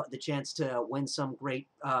will have the chance to win some great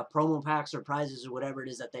promo packs or prizes or whatever it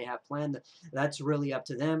is that they have planned. That's really up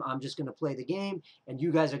to them. I'm just going to play the game, and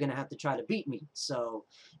you guys are going to have to try to beat me. So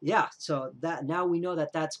yeah, so that now we know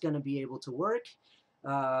that that's going to be able to work.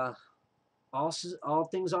 All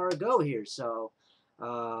things are a go here. So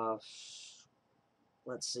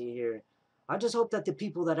let's see here. I just hope that the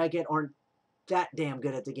people that I get aren't that damn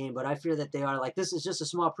good at the game, but I fear that they are. Like, this is just a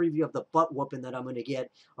small preview of the butt whooping that I'm going to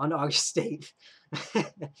get on August 8th.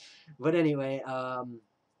 But anyway,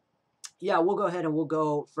 yeah, we'll go ahead and we'll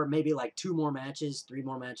go for maybe like 2 more matches, 3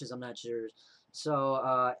 more matches. I'm not sure.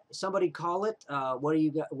 So somebody call it. What do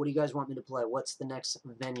you guys want me to play? What's the next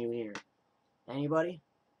venue here? Anybody?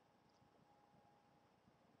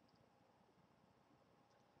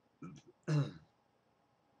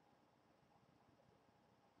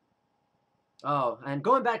 Oh, and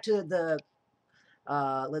going back to the,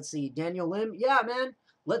 let's see, Daniel Lim. Yeah, man,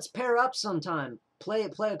 let's pair up sometime. Play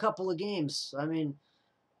a couple of games. I mean,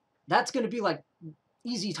 that's going to be like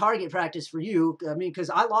easy target practice for you. I mean,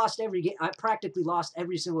 because I lost every game. I practically lost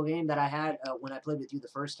every single game that I had when I played with you the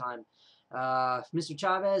first time. Mr.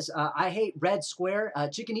 Chavez, I hate red square.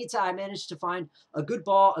 Chicken Itza, I managed to find a good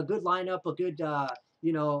ball, a good lineup, a good,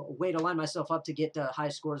 way to line myself up to get high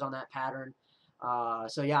scores on that pattern.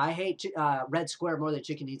 So yeah, I hate red square more than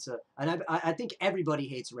Chicken Itza. And I think everybody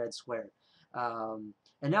hates red square. And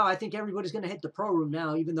now I think everybody's going to hit the pro room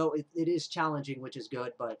now, even though it is challenging, which is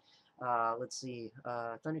good. But let's see,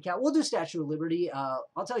 Thundercat. We'll do Statue of Liberty.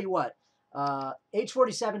 I'll tell you what.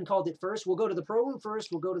 H47 called it first. We'll go to the pro room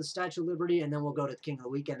first. We'll go to the Statue of Liberty, and then we'll go to the King of the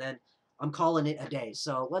Week, and then I'm calling it a day.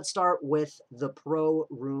 So let's start with the pro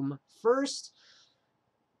room first,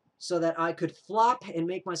 so that I could flop and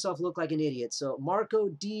make myself look like an idiot. So Marco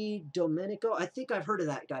Di Domenico. I think I've heard of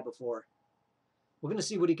that guy before. We're gonna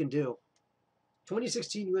see what he can do.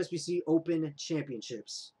 2016 USBC Open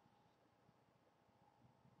Championships.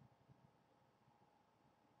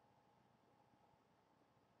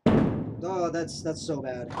 Oh, that's so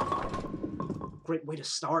bad. Great way to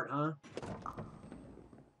start, huh?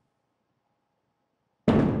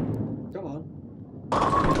 Come on.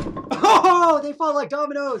 Oh, they fall like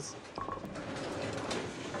dominoes!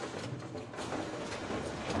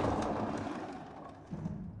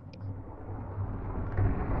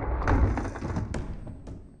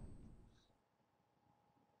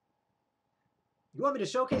 You want me to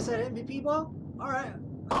showcase that MVP ball? All right.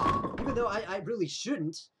 Even though I really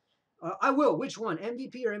shouldn't. I will. Which one?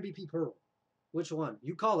 MVP or MVP Pearl? Which one?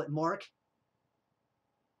 You call it, Mark.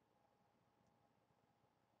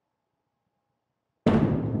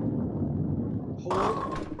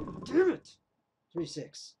 Hold. Damn it.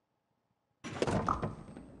 3-6.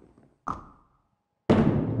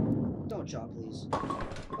 Don't chop, please.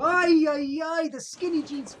 Ay, ay, ay. The skinny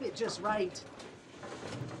jeans fit just right.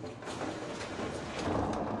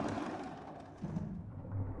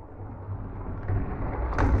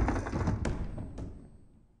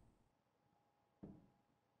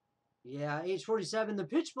 Yeah, H47. The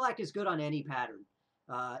pitch black is good on any pattern.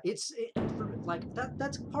 That's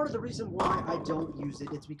part of the reason why I don't use it.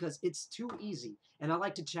 It's because it's too easy, and I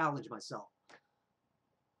like to challenge myself.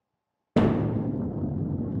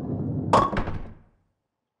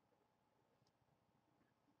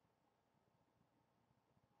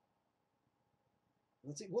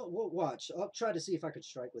 Let's see. We'll watch. I'll try to see if I could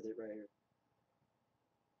strike with it right here.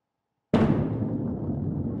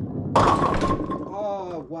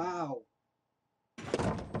 Oh, wow.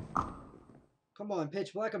 Come on,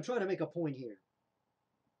 pitch black. I'm trying to make a point here.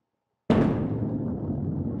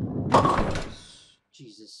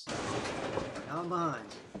 Jesus. Now I'm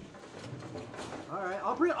behind. All right,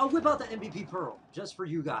 I'll whip out the MVP Pearl just for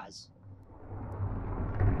you guys.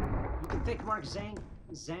 You can thank Mark Zanghai.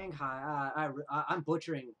 I'm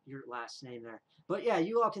butchering your last name there, but yeah,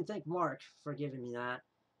 you all can thank Mark for giving me that.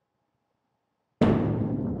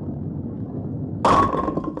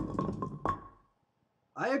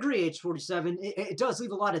 I agree, H47. It does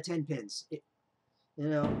leave a lot of 10 pins.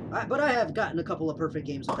 But I have gotten a couple of perfect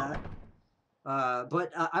games with that.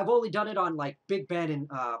 But I've only done it on like Big Ben and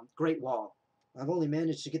Great Wall. I've only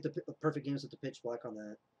managed to get the perfect games with the pitch black on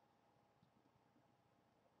that.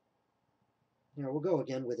 We'll go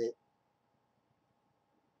again with it.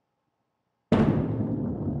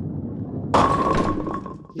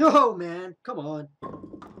 No, man, come on.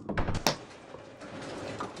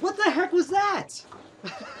 What the heck was that?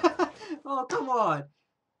 Oh, come on.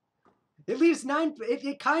 It leaves 9.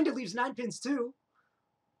 It kind of leaves 9 pins too.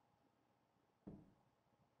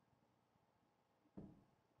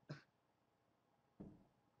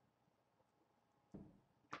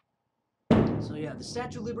 So yeah, the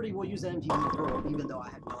Statue of Liberty will use the MVP Pearl, even though I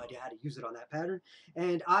have no idea how to use it on that pattern.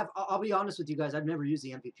 And I'll be honest with you guys, I've never used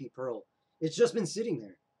the MVP Pearl. It's just been sitting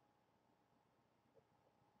there.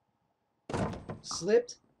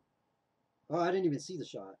 Slipped. Oh, I didn't even see the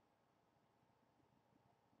shot.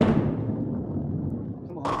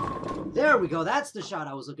 Come on. There we go. That's the shot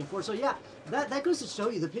I was looking for. So yeah, that goes to show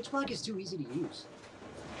you the pitch black is too easy to use.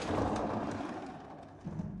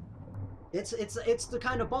 It's the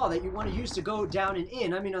kind of ball that you want to use to go down and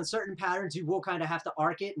in. I mean, on certain patterns, you will kind of have to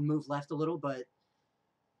arc it and move left a little, but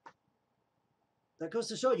that goes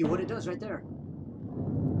to show you what it does right there.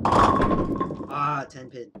 Ah, 10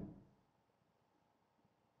 pin.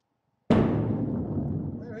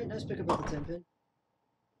 All right, nice pick about the 10 pin.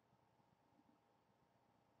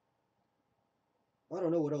 I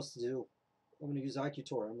don't know what else to do. I'm going to use IQ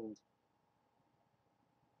Tour Emerald.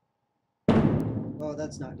 Oh,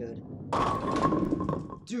 that's not good.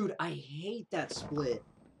 Dude, I hate that split.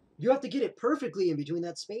 You have to get it perfectly in between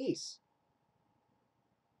that space.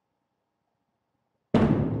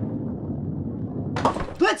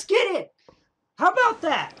 Let's get it! How about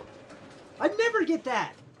that? I never get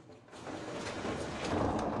that.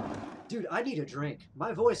 Dude, I need a drink.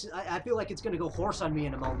 My voice, I feel like it's going to go hoarse on me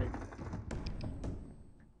in a moment.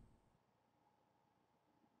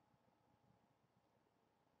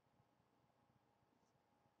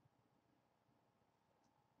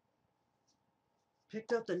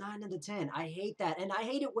 Picked up the 9 and the 10. I hate that. And I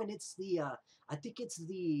hate it when it's the, I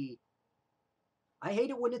hate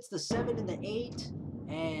it when it's the 7 and the 8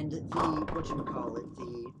 and the, whatchamacallit,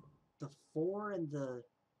 the 4 and the,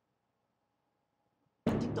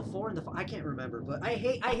 I think the 4 and the 5, I can't remember, but I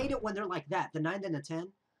hate it when they're like that, the 9 and the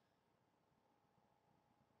 10.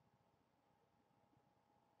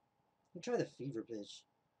 I'll try the fever pitch.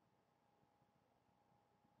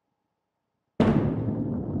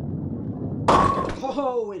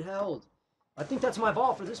 Oh, it held. I think that's my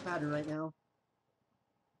ball for this pattern right now.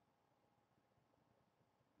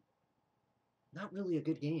 Not really a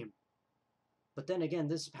good game. But then again,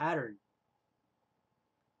 this pattern.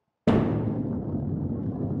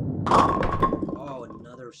 Oh,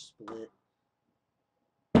 another split.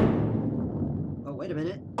 Oh, wait a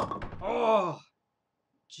minute. Oh,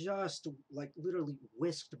 just like literally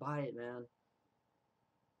whisked by it, man.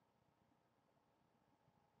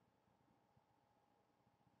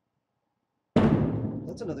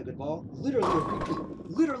 That's another good ball. Literally a repeat.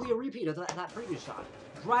 Literally a repeat of that previous shot.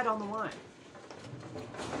 Right on the line.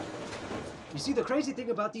 You see, the crazy thing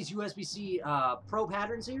about these USB-C Pro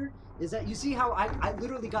patterns here is that you see how I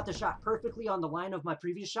literally got the shot perfectly on the line of my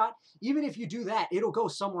previous shot. Even if you do that, it'll go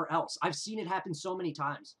somewhere else. I've seen it happen so many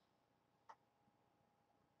times.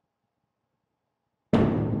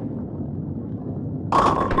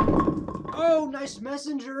 Oh, nice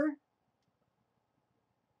messenger.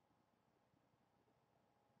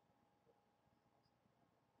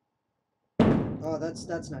 Oh,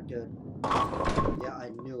 that's not good. Yeah, I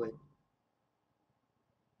knew it.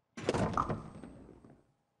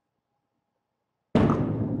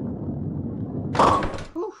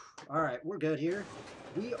 Whew. All right, we're good here.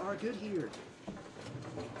 We are good here.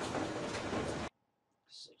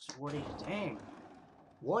 640. Dang.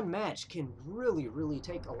 One match can really, really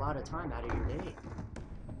take a lot of time out of your day.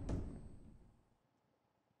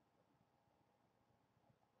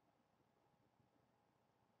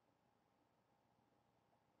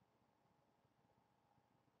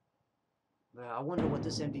 I wonder what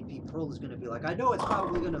this MVP Pearl is going to be like. I know it's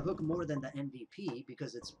probably going to hook more than the MVP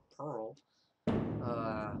because it's Pearl.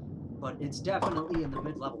 But it's definitely in the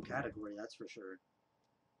mid-level category, that's for sure.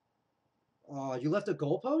 You left a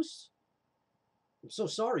goalpost? I'm so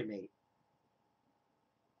sorry, mate.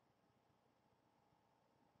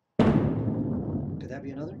 Could that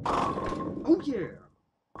be another? Oh, yeah!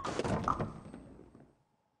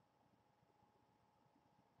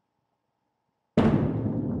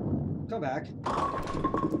 Come back.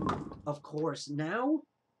 Of course. Now?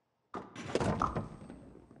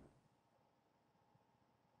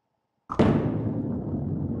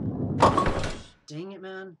 Dang it,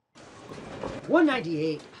 man.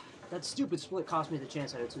 198. That stupid split cost me the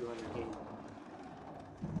chance at a 200 game.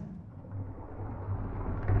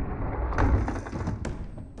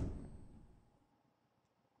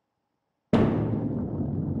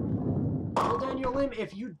 Well, Daniel Lim,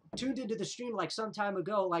 if you tuned into the stream like some time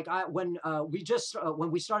ago, like when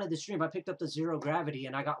we started the stream, I picked up the Zero Gravity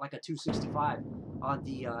and I got like a 265 on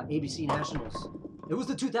the ABC Nationals. It was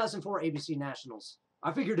the 2004 ABC Nationals.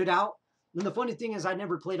 I figured it out. And the funny thing is, I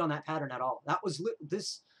never played on that pattern at all. That was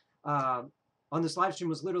on this live stream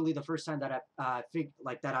was literally the first time that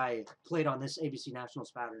I played on this ABC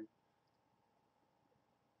Nationals pattern.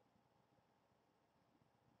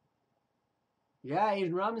 Yeah,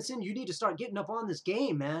 Aiden Robinson, you need to start getting up on this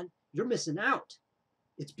game, man. You're missing out.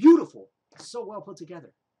 It's beautiful. It's so well put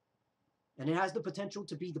together. And it has the potential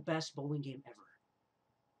to be the best bowling game ever.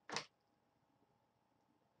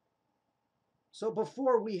 So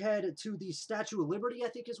before we head to the Statue of Liberty, I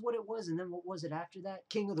think is what it was, and then what was it after that?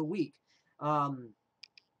 King of the Week.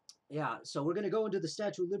 Yeah, so we're going to go into the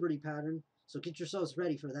Statue of Liberty pattern, so get yourselves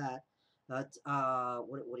ready for that. What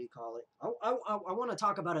do you call it? I want to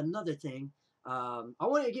talk about another thing. I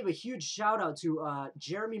want to give a huge shout out to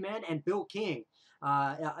Jeremy Mann and Bill King.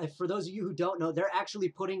 For those of you who don't know, they're actually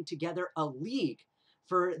putting together a league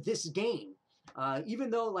for this game. Even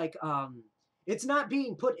though it's not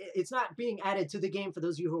being added to the game. For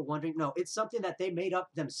those of you who are wondering, no, it's something that they made up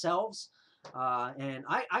themselves. And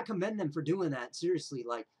I commend them for doing that. Seriously,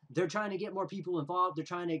 like they're trying to get more people involved. They're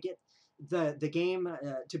trying to get the game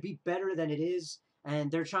to be better than it is,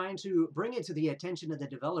 and they're trying to bring it to the attention of the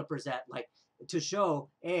developers that to show,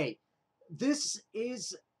 hey, this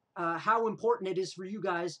is how important it is for you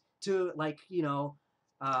guys to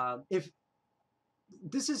if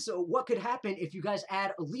this is what could happen if you guys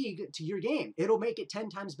add a league to your game. It'll make it 10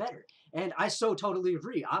 times better. And I so totally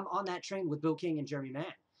agree. I'm on that train with Bill King and Jeremy Mann.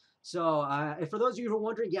 So for those of you who are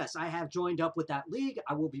wondering, yes, I have joined up with that league.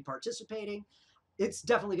 I will be participating. It's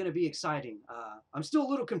definitely going to be exciting. I'm still a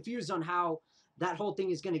little confused on how that whole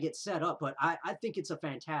thing is going to get set up, but I think it's a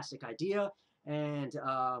fantastic idea. And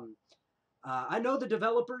I know the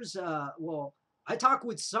developers, well, I talk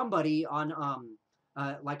with somebody on,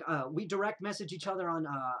 we direct message each other on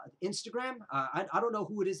Instagram. I don't know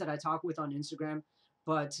who it is that I talk with on Instagram,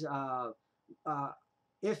 but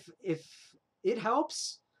if it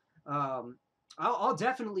helps, I'll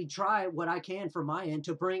definitely try what I can from my end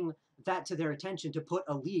to bring that to their attention, to put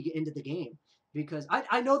a league into the game, because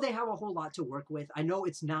I know they have a whole lot to work with. I know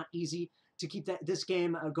it's not easy to keep this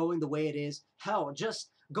game going the way it is. Hell, just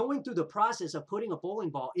going through the process of putting a bowling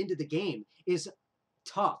ball into the game is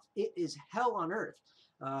tough. It is hell on earth.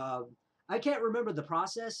 I can't remember the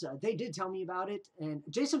process. They did tell me about it, and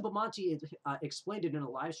Jason Belmonte explained it in a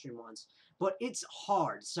live stream once, but it's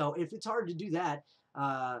hard. So if it's hard to do that,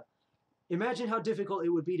 imagine how difficult it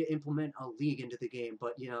would be to implement a league into the game.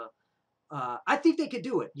 But, I think they could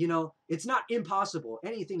do it. It's not impossible.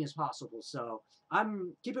 Anything is possible. So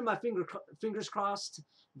I'm keeping my fingers crossed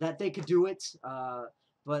that they could do it.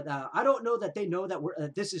 But I don't know that they know that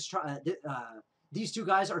these two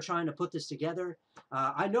guys are trying to put this together.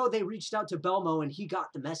 I know they reached out to Belmo and he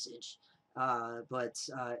got the message. But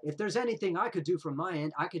if there's anything I could do from my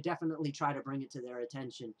end, I could definitely try to bring it to their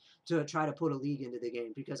attention to try to put a league into the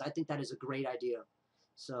game, because I think that is a great idea.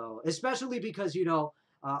 So, especially because, you know,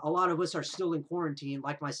 a lot of us are still in quarantine,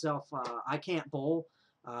 like myself. I can't bowl.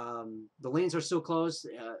 The lanes are still closed.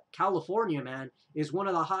 California, man, is one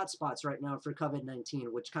of the hot spots right now for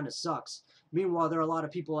COVID-19, which kind of sucks. Meanwhile, there are a lot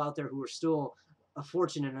of people out there who are still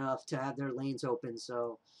fortunate enough to have their lanes open.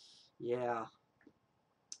 So, yeah.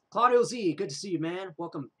 Claudio Z, good to see you, man.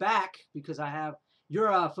 Welcome back, because I have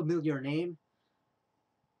your familiar name.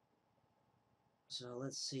 So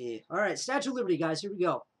let's see. All right, Statue of Liberty, guys. Here we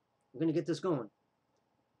go. We're going to get this going.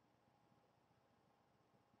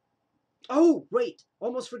 Oh, wait.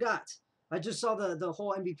 Almost forgot. I just saw the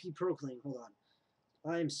whole MVP Pro thing. Hold on.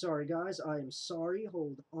 I am sorry, guys. I am sorry.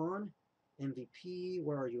 Hold on. MVP.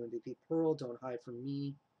 Where are you, MVP Pearl? Don't hide from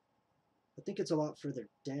me. I think it's a lot further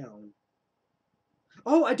down.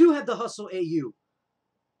 Oh, I do have the Hustle AU.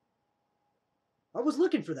 I was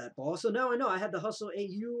looking for that ball, so now I know. I had the Hustle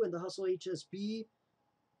AU and the Hustle HSB.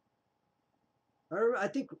 I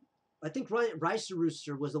think Rice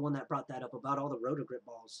Rooster was the one that brought that up about all the Rotogrip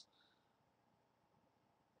balls.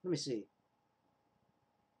 Let me see.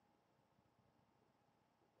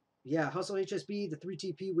 Yeah, Hustle HSB, the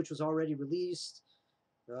 3TP, which was already released.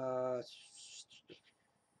 And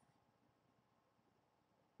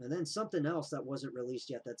then something else that wasn't released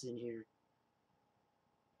yet that's in here.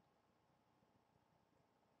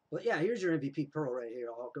 But yeah, here's your MVP Pearl right here.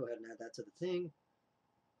 I'll go ahead and add that to the thing.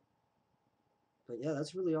 But yeah,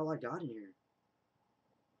 that's really all I got in here.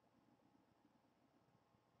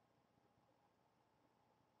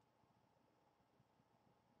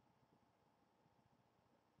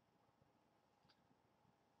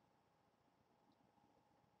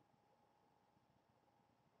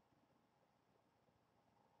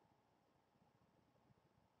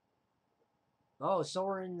 Oh,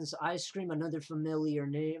 Soren's Ice Cream, another familiar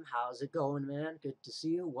name. How's it going, man? Good to see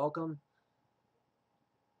you. Welcome.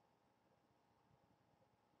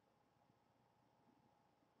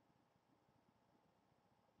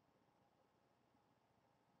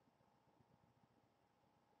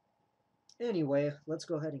 Anyway, let's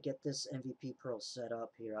go ahead and get this MVP Pearl set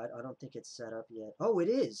up here. I don't think it's set up yet. Oh, it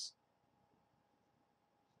is.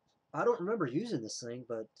 I don't remember using this thing,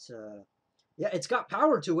 but yeah, it's got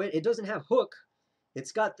power to it. It doesn't have hook.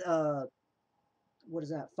 It's got, what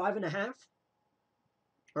is that, 5.5?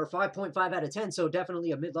 Or 5.5 out of 10, so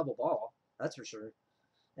definitely a mid-level ball. That's for sure.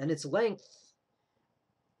 And its length,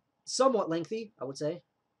 somewhat lengthy, I would say.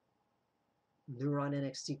 Neuron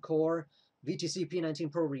NXT Core. VTC P19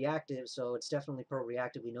 Pro Reactive, so it's definitely Pro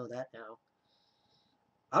Reactive. We know that now.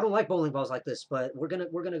 I don't like bowling balls like this, but we're gonna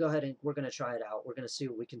go ahead and we're gonna try it out. We're gonna see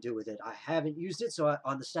what we can do with it. I haven't used it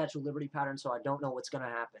on the Statue of Liberty pattern, so I don't know what's gonna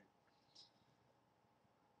happen.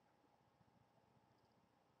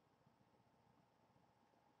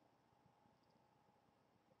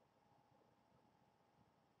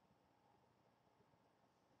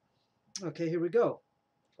 Okay, here we go.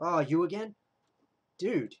 Oh, you again?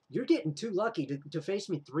 Dude, you're getting too lucky to face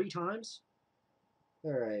me 3 times.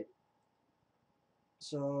 All right.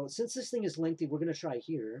 So, since this thing is lengthy, we're going to try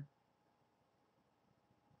here.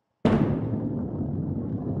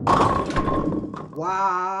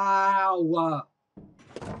 Wow!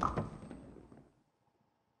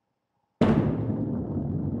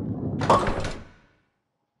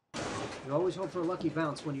 You always hope for a lucky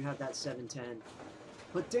bounce when you have that 710.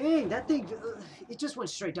 But dang, that thing, it just went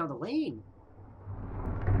straight down the lane.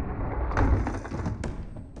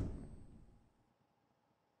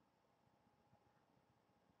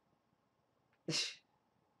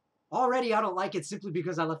 Already, I don't like it simply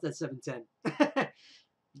because I left that 710.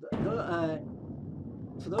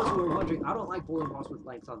 For those who are wondering, I don't like bowling balls with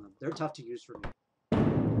length on them. They're tough to use for me.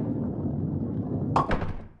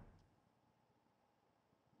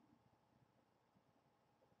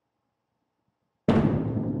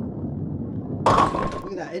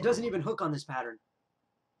 Look at that. It doesn't even hook on this pattern.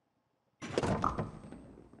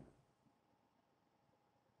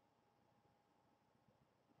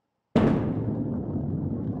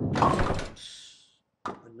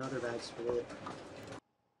 Another bad split.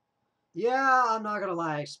 Yeah, I'm not gonna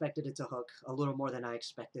lie, I expected it to hook a little more than I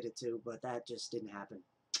expected it to, but that just didn't happen.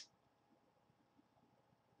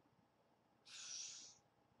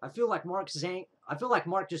 I feel like Mark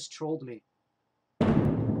just trolled me.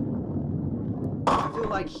 I feel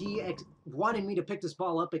like he wanted me to pick this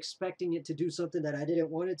ball up, expecting it to do something that I didn't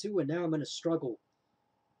want it to, and now I'm gonna struggle.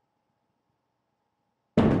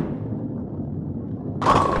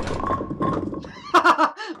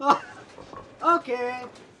 Okay.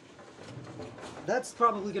 That's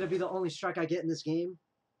probably going to be the only strike I get in this game.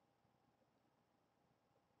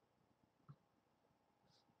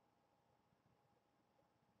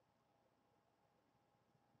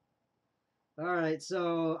 Alright,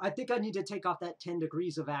 so I think I need to take off that 10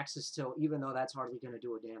 degrees of axis tilt, even though that's hardly going to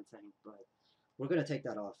do a damn thing. But we're going to take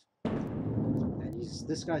that off. And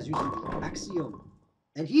this guy's using the Axiom.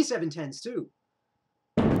 And he's 710s too.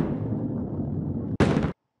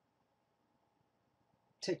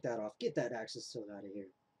 Take that off. Get that axis tilt out of here.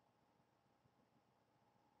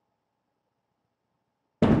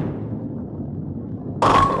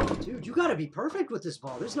 Dude, you gotta be perfect with this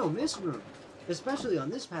ball. There's no miss room. Especially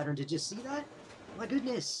on this pattern. Did you see that? My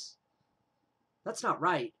goodness. That's not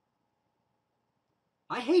right.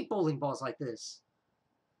 I hate bowling balls like this.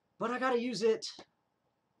 But I gotta use it.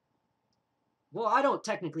 Well, I don't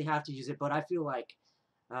technically have to use it, but I feel like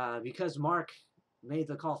because Mark made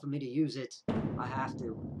the call for me to use it, I have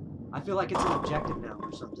to. I feel like it's an objective now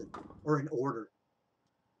or something. Or an order.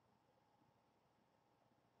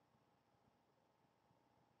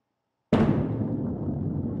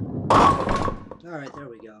 Alright, there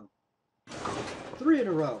we go. 3 in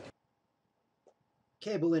a row.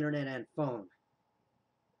 Cable, internet, and phone.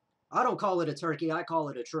 I don't call it a turkey, I call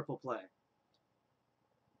it a triple play.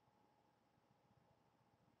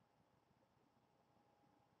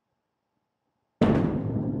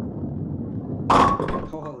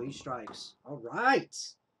 Oh, he strikes. Alright.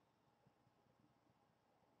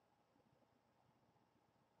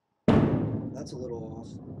 That's a little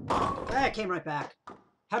off. That came right back.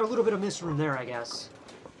 Had a little bit of miss room there, I guess.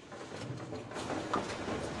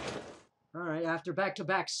 Alright, after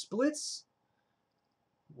back-to-back splits,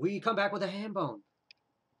 we come back with a hand bone.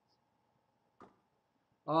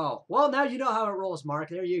 Oh, well, now you know how it rolls, Mark.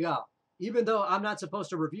 There you go. Even though I'm not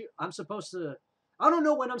supposed to review, I'm supposed to... I don't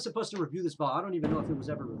know when I'm supposed to review this ball. I don't even know if it was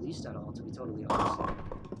ever released at all, to be totally honest.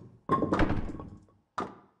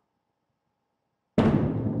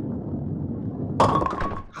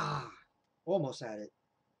 Almost had it.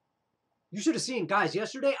 You should have seen, guys,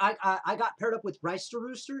 yesterday I got paired up with Rice to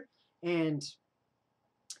Rooster, and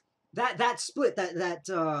that split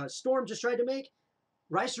that Storm just tried to make,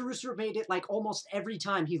 Rice to Rooster made it like almost every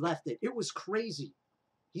time he left it. It was crazy.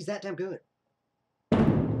 He's that damn good.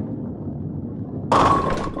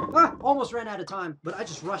 Almost ran out of time, but I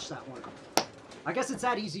just rushed that one. I guess it's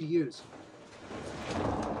that easy to use.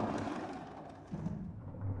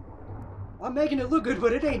 I'm making it look good,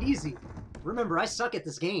 but it ain't easy. Remember, I suck at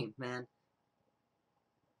this game, man.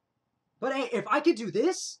 But hey, if I could do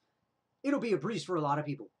this, it'll be a breeze for a lot of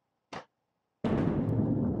people.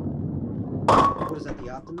 What is that, the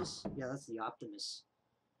Optimus? Yeah, that's the Optimus.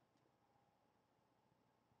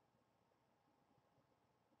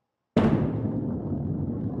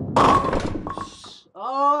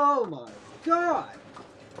 Oh my god!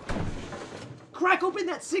 Crack open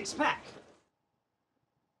that 6-pack!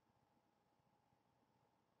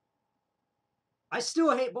 I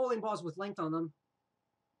still hate bowling balls with length on them.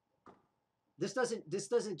 This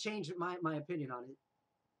doesn't change my opinion on it.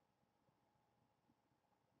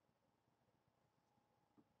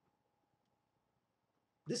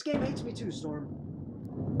 This game hates me too, Storm.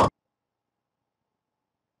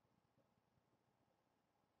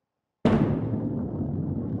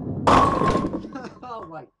 Oh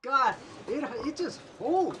my god, it just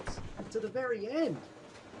holds to the very end.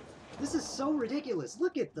 This is so ridiculous.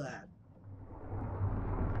 Look at that.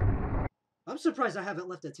 I'm surprised I haven't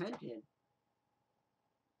left a 10-pin.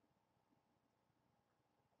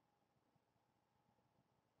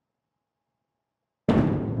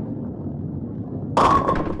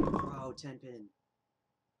 Oh, 10-pin.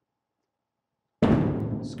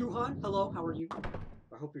 Skuhan, hello, how are you?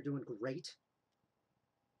 I hope you're doing great.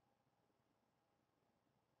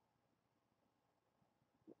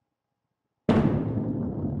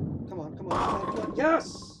 Come on, come on, come on, come on.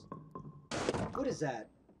 Yes! What is that?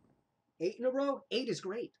 8 in a row? 8 is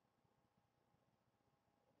great.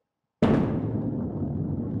 I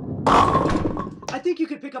think you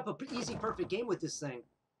could pick up an easy perfect game with this thing.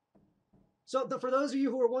 So for those of you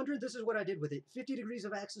who are wondering, this is what I did with it. 50 degrees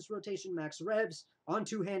of axis rotation, max revs, on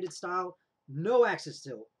two-handed style, no axis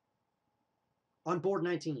tilt. On board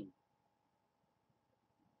 19.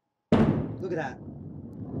 Look at that.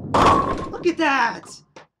 Look at that!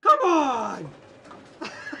 Come on!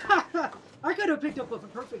 I could have picked up a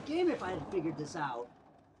perfect game if I had figured this out.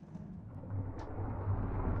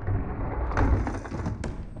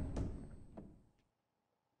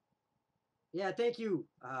 Yeah, thank you,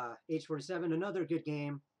 H47. Another good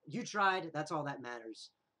game. You tried. That's all that matters.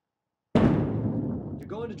 You're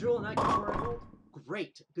going to drill and I can score a gold?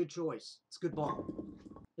 Great. Good choice. It's a good ball.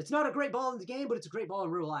 It's not a great ball in the game, but it's a great ball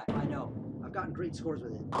in real life. I know. I've gotten great scores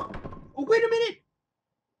with it. Oh, wait a minute!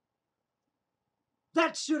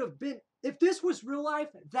 That should have been... If this was real life,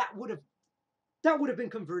 that would have been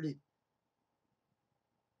converted.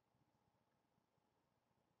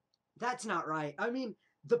 That's not right. I mean,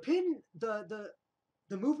 the pin, the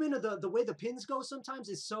movement of the way the pins go sometimes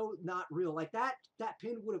is so not real. Like that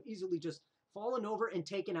pin would have easily just fallen over and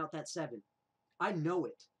taken out that 7. I know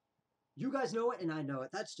it. You guys know it, and I know it.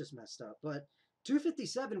 That's just messed up. But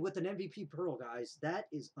 257 with an MVP Pearl, guys. That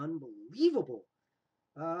is unbelievable.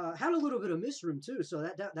 Had a little bit of misroom, too, so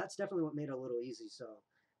that's definitely what made it a little easy. So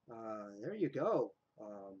there you go.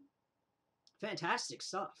 Fantastic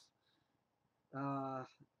stuff.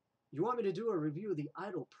 You want me to do a review of the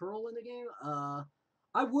Idle Pearl in the game?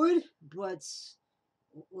 I would, but,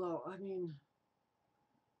 well, I mean,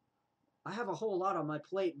 I have a whole lot on my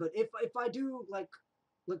plate. But if I do, like,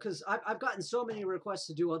 because I've gotten so many requests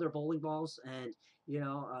to do other bowling balls, and, you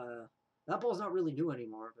know, that ball's not really new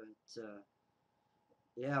anymore. But,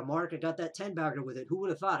 yeah, Mark, I got that 10-bagger with it. Who would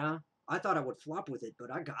have thought, huh? I thought I would flop with it,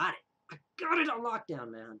 but I got it. I got it on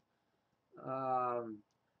lockdown, man.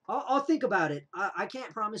 I'll think about it. I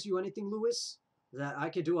can't promise you anything, Lewis, that I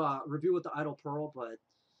could do a review with the Idle Pearl, but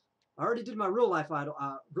I already did my real life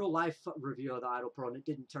review of the Idle Pearl, and it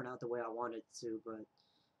didn't turn out the way I wanted it to. But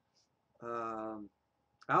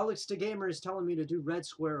Alex the Gamer is telling me to do red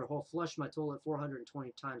square or he'll flush my toilet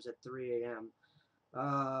 420 times at 3 a.m.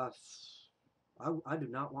 I do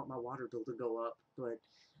not want my water bill to go up, but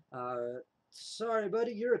sorry,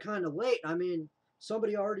 buddy, you're kind of late. I mean,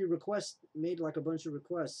 somebody already made like a bunch of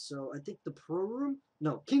requests, so I think the Pro Room,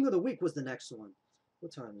 no, King of the Week was the next one.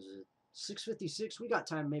 What time is it? 6:56. We got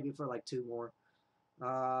time maybe for like 2 more.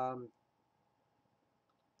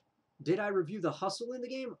 Did I review the Hustle in the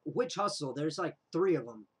game? Which Hustle? There's like 3 of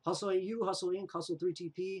them. Hustle AU, Hustle Inc., Hustle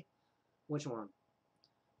 3TP. Which one?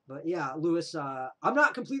 But yeah, Lewis, I'm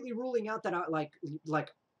not completely ruling out that I like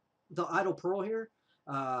the Idle Pearl here.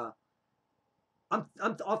 I'll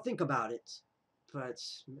think about it. But,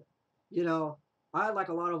 you know, I, like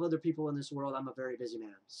a lot of other people in this world, I'm a very busy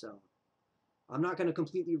man. So I'm not going to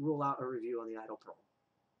completely rule out a review on the Idle Pearl.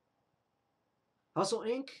 Hustle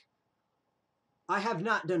Inc., I have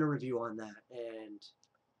not done a review on that. And,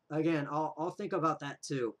 again, I'll think about that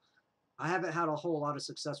too. I haven't had a whole lot of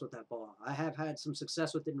success with that ball. I have had some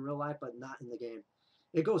success with it in real life, but not in the game.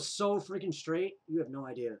 It goes so freaking straight, you have no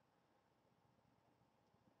idea.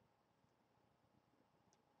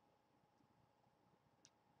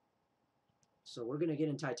 So we're going to get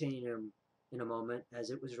in titanium in a moment, as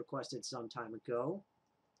it was requested some time ago.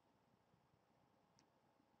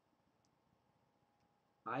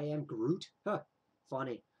 I am Groot. Huh.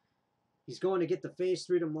 Funny. He's going to get the Phase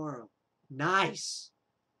 3 tomorrow. Nice!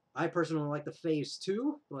 I personally like the Phase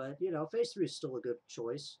 2, but, you know, Phase 3 is still a good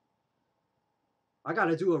choice. I got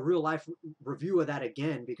to do a real-life review of that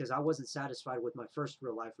again, because I wasn't satisfied with my first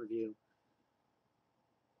real-life review.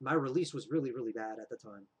 My release was really, really bad at the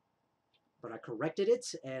time. But I corrected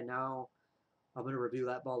it, and now I'm going to review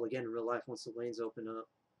that ball again in real life once the lanes open up.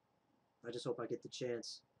 I just hope I get the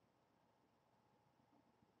chance.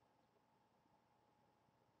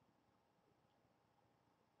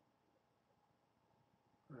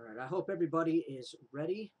 All right, I hope everybody is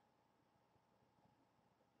ready.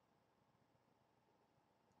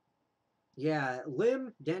 Yeah,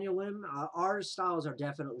 Daniel Lim, our styles are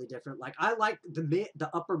definitely different. Like, I like the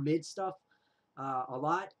upper mid stuff a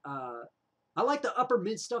lot. I like the upper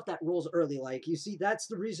mid stuff that rolls early. Like, you see, that's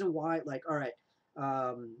the reason why, like, all right,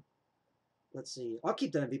 let's see. I'll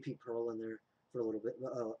keep the MVP Pearl in there for a little bit.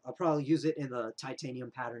 I'll probably use it in the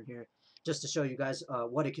titanium pattern here just to show you guys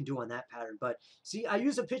what it can do on that pattern. But, see, I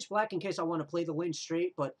use a pitch black in case I want to play the lane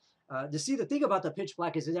straight. But, to see, the thing about the pitch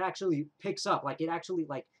black is it actually picks up. Like, it actually,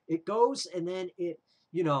 like, it goes and then it,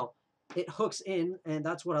 you know, it hooks in, and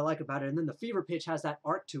that's what I like about it. And then the fever pitch has that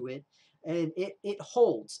arc to it, and it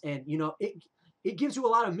holds. And, you know, it gives you a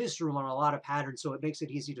lot of misroom on a lot of patterns, so it makes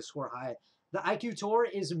it easy to score high. The IQ Tour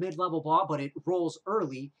is a mid-level ball, but it rolls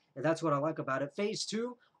early, and that's what I like about it. Phase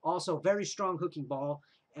 2, also very strong hooking ball,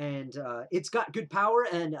 and it's got good power,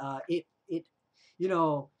 and it you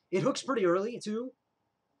know, it hooks pretty early too.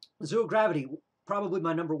 Zero Gravity, probably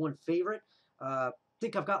my #1 favorite. I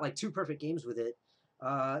think I've got like 2 perfect games with it.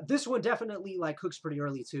 This one definitely like hooks pretty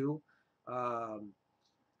early too.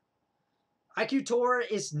 IQ Tour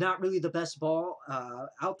is not really the best ball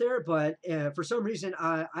out there, but for some reason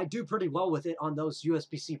I do pretty well with it on those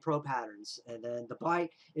USBC Pro patterns. And then the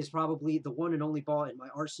Bite is probably the one and only ball in my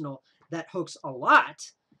arsenal that hooks a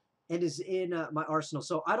lot. and is in my arsenal.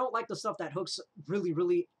 So I don't like the stuff that hooks really,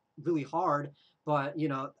 really, really hard. But, you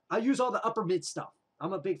know, I use all the upper mid stuff.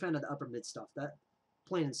 I'm a big fan of the upper mid stuff. That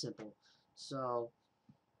plain and simple. So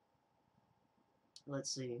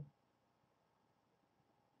let's see.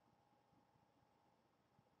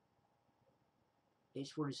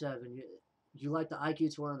 H47. You like the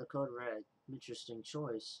IQ tour on the code red. Interesting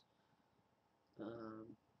choice.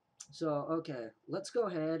 So, okay. Let's go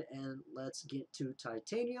ahead and let's get to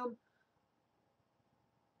titanium.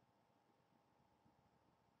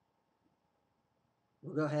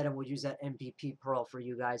 We'll go ahead and we'll use that MVP Pearl for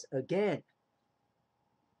you guys again.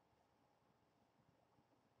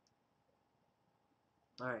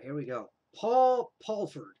 All right, here we go. Paul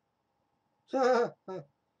Paulford.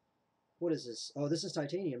 What is this? Oh, this is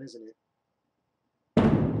titanium, isn't it?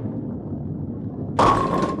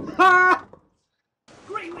 Ha!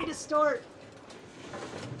 Great way to start.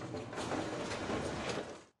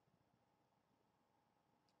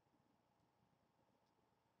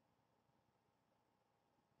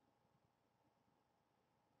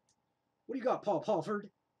 What do you got, Paul Paulford?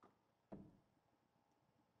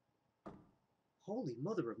 Holy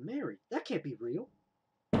Mother of Mary. That can't be real.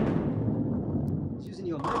 He's using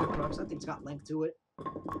the Omega Crux. That thing's got length to it.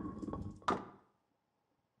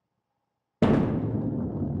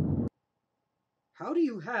 How do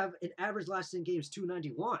you have an average lasting games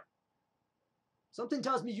 291? Something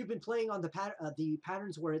tells me you've been playing on the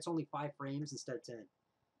patterns where it's only 5 frames instead of 10.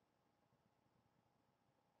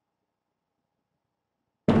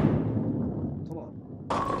 Come on.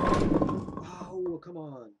 Oh, come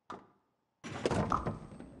on.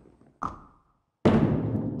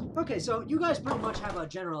 Okay, so you guys pretty much have a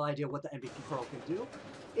general idea what the MVP Pearl can do.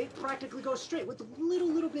 It practically goes straight with a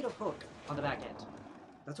little bit of hook on the back end.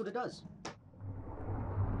 That's what it does.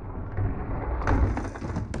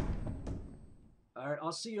 All right,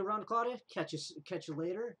 I'll see you around, Claudia. Catch you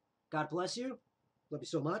later. God bless you. Love you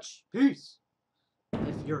so much. Peace.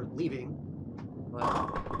 If you're leaving, but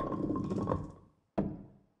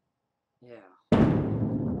yeah.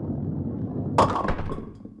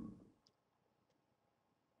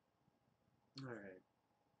 All right.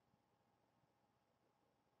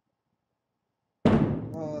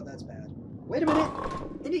 Oh, that's bad. Wait a minute.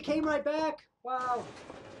 And he came right back. Wow.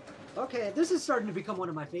 Okay, this is starting to become one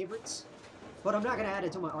of my favorites. But I'm not going to add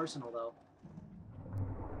it to my arsenal, though.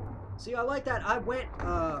 See, I like that. I went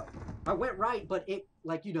right, but it,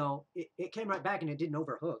 like, you know, it came right back and it didn't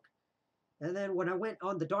overhook. And then when I went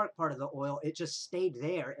on the dark part of the oil, it just stayed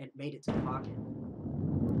there and made it to the pocket.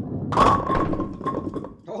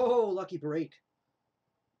 Oh, lucky break.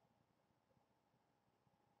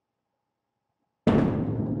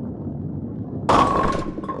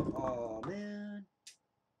 Oh, man.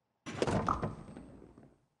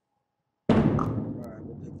 Alright,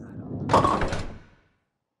 we'll pick that up.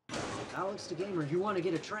 Alex the Gamer, you want to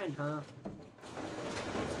get a trend, huh?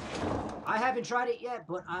 I haven't tried it yet,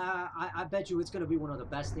 but I bet you it's going to be one of the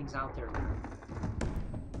best things out there now.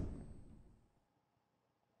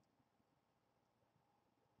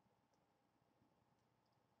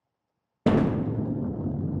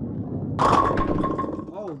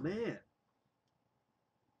 Oh, man.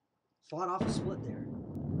 Fought off a split there.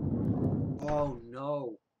 Oh,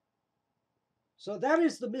 no. So that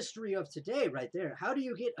is the mystery of today right there. How do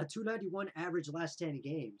you get a 291 average last 10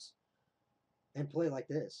 games and play like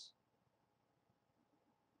this?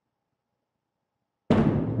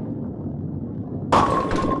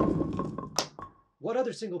 What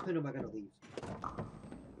other single pin am I going to leave?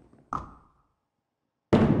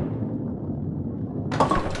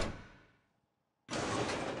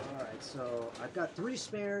 Alright, so I've got 3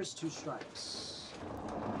 spares, 2 strikes.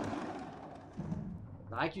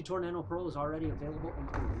 The IQ Tornado Pro is already available in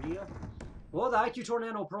Korea. Well, the IQ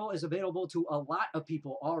Tornado Pro is available to a lot of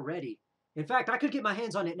people already. In fact, I could get my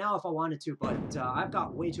hands on it now if I wanted to, but I've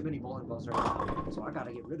got way too many bowling balls right now, so I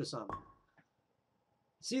gotta get rid of some.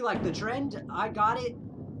 See, like the trend, I got it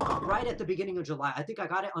right at the beginning of July. I think I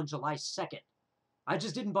got it on July 2nd. I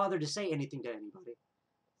just didn't bother to say anything to anybody.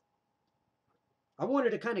 I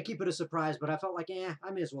wanted to kind of keep it a surprise, but I felt like,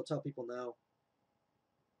 I may as well tell people now.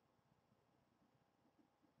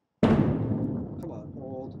 Come on,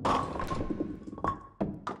 hold.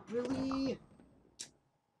 Really?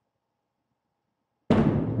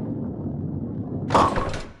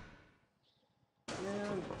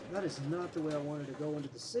 Man, that is not the way I wanted to go into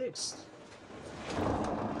the 6th.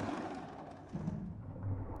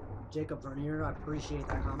 Jacob Vernier, I appreciate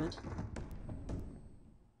that comment.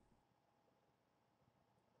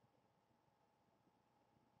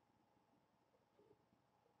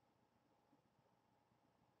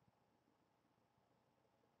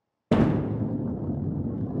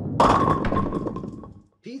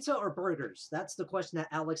 pizza or burgers? That's the question that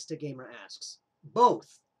Alex the Gamer asks.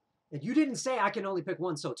 Both. And you didn't say I can only pick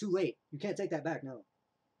one, so too late. You can't take that back now.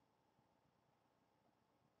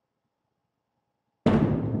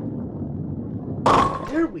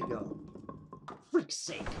 There we go. Freak's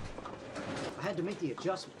sake. I had to make the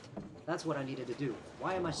adjustment. That's what I needed to do.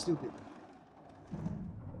 Why am I stupid?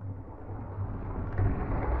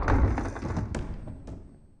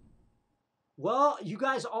 Well, you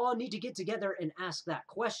guys all need to get together and ask that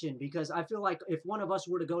question, because I feel like if one of us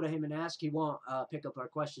were to go to him and ask, he won't pick up our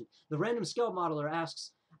question. The random scale modeler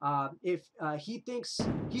asks if he thinks,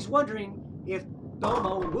 he's wondering if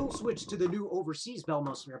Belmo will switch to the new overseas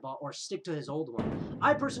Belmo Spare or stick to his old one.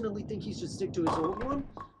 I personally think he should stick to his old one.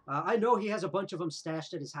 I know he has a bunch of them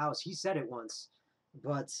stashed at his house. He said it once.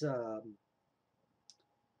 But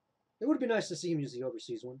it would be nice to see him use the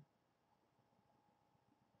overseas one.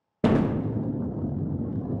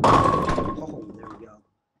 Oh, there we go.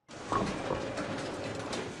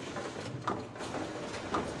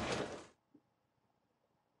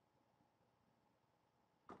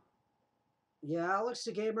 Yeah, Alex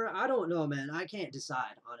the Gamer, I don't know, man. I can't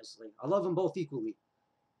decide, honestly. I love them both equally.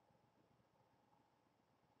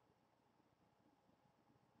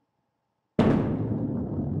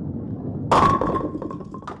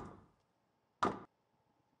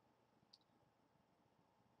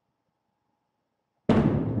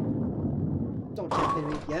 Don't tempt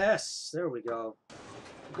me. Yes, there we go.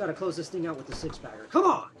 We've got to close this thing out with the six-bagger. Come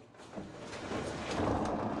on!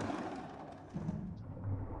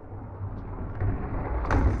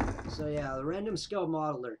 So yeah, the random scale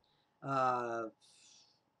modeler. I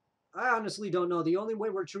honestly don't know. The only way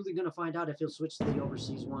we're truly going to find out if he'll switch to the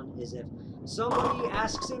overseas one is if somebody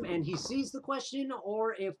asks him and he sees the question,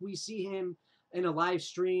 or if we see him in a live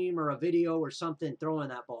stream or a video or something throwing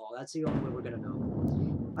that ball. That's the only way we're going to know.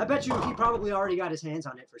 I bet you he probably already got his hands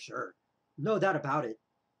on it for sure. No doubt about it.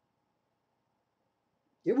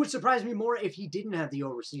 It would surprise me more if he didn't have the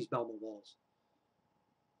overseas Belmo balls.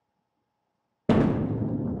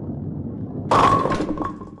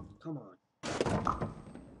 Come on.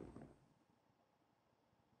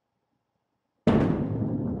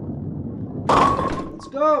 Let's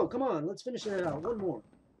go. Come on. Let's finish it out. One more.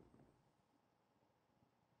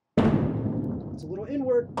 It's a little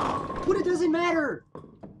inward. But it doesn't matter.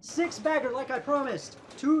 Six-bagger like I promised.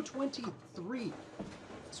 223.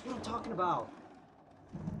 That's what I'm talking about.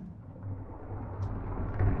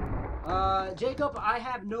 Jacob, I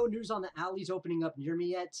have no news on the alleys opening up near me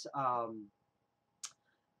yet.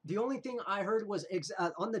 The only thing I heard was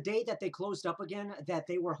on the day that they closed up again, that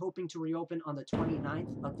they were hoping to reopen on the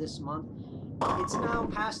 29th of this month. It's now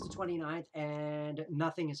past the 29th, and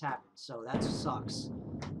nothing has happened, so that sucks.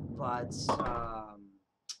 But,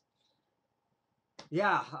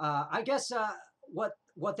 yeah, I guess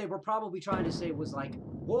what they were probably trying to say was like,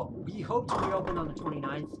 well, we hope to reopen on the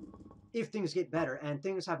 29th if things get better, and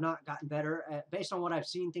things have not gotten better. Based on what I've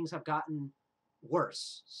seen, things have gotten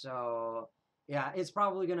worse. So, yeah, it's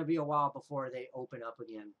probably going to be a while before they open up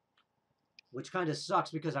again, which kind of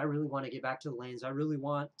sucks because I really want to get back to the lanes. I really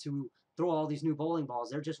want to throw all these new bowling balls.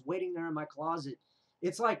 They're just waiting there in my closet.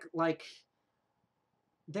 It's like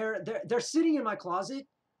they're sitting in my closet,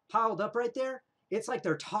 piled up right there. It's like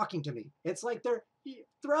they're talking to me. It's like they're,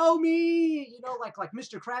 throw me, you know, like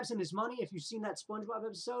Mr. Krabs and his money. If you've seen that SpongeBob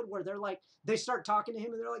episode where they're like, they start talking to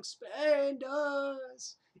him and they're like, spend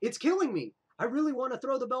us. It's killing me. I really want to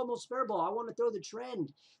throw the Belmo Spare Ball. I want to throw the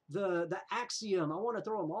Trend, the Axiom. I want to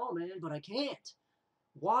throw them all, man, but I can't.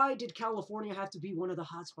 Why did California have to be one of the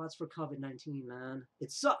hotspots for COVID-19, man?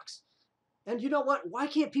 It sucks. And you know what? Why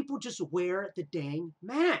can't people just wear the dang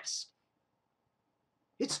mask?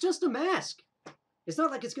 It's just a mask. It's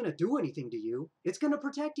not like it's going to do anything to you. It's going to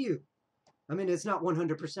protect you. I mean, it's not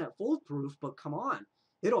 100% foolproof, but come on.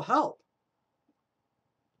 It'll help.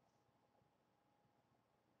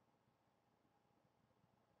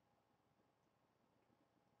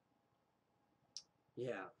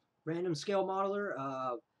 Yeah. Random scale modeler.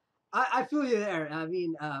 I feel you there. I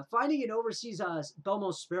mean, finding an overseas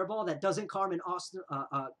Belmo Spare Ball that doesn't cost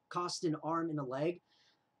an arm and a leg,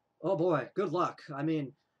 oh boy, good luck. I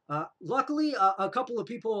mean, luckily, a couple of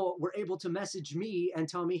people were able to message me and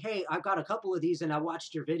tell me, hey, I've got a couple of these and I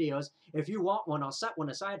watched your videos. If you want one, I'll set one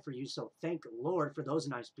aside for you. So thank Lord for those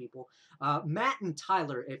nice people. Matt and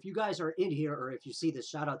Tyler, if you guys are in here or if you see this,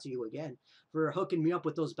 shout out to you again for hooking me up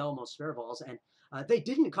with those Belmo Spare Balls. And they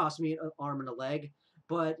didn't cost me an arm and a leg.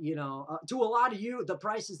 But, you know, to a lot of you, the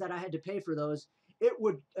prices that I had to pay for those, it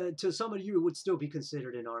would, to some of you, it would still be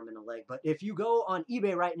considered an arm and a leg. But if you go on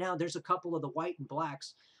eBay right now, there's a couple of the white and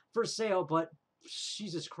blacks for sale. But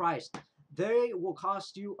Jesus Christ, they will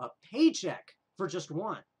cost you a paycheck for just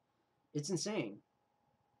one. It's insane.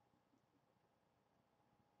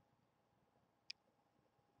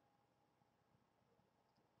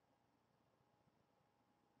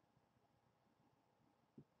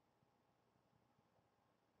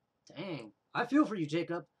 Dang. I feel for you,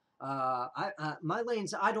 Jacob. My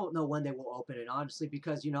lanes, I don't know when they will open it, honestly,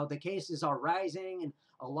 because, you know, the cases are rising and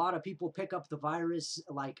a lot of people pick up the virus,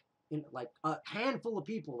 like, like a handful of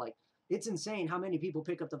people. Like, it's insane how many people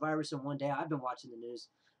pick up the virus in one day. I've been watching the news.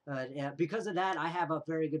 Yeah, because of that, I have a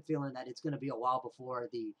very good feeling that it's going to be a while before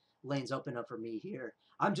the lanes open up for me here.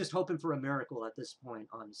 I'm just hoping for a miracle at this point,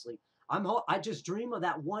 honestly. I just dream of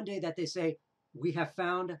that one day that they say, we have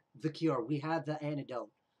found the cure. We have the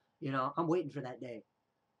antidote. You know, I'm waiting for that day.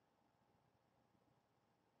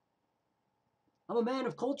 I'm a man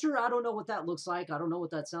of culture. I don't know what that looks like. I don't know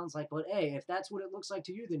what that sounds like. But hey, if that's what it looks like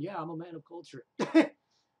to you, then yeah, I'm a man of culture.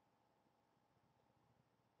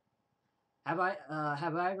 Have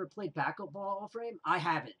I ever played backup ball frame? I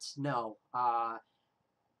haven't. No.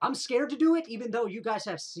 I'm scared to do it, even though you guys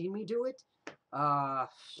have seen me do it. Uh,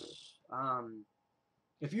 um,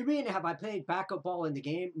 if you mean have I played backup ball in the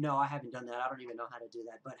game? No, I haven't done that. I don't even know how to do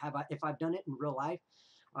that. But have I? If I've done it in real life,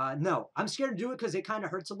 no. I'm scared to do it because it kind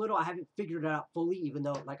of hurts a little. I haven't figured it out fully, even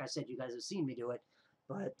though, like I said, you guys have seen me do it.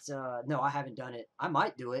 But no, I haven't done it. I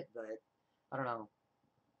might do it, but I don't know.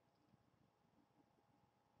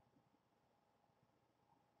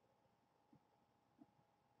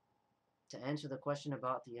 To answer the question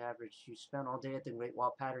about the average, you spent all day at the Great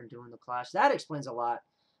Wall Pattern doing the clash. That explains a lot.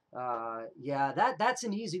 Yeah, that's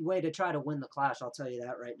an easy way to try to win the clash. I'll tell you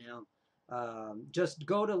that right now. Just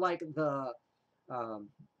go to like the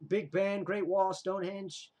Big Ben, Great Wall,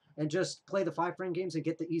 Stonehenge, and just play the 5 frame games and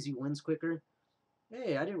get the easy wins quicker.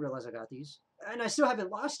 Hey, I didn't realize I got these, and I still haven't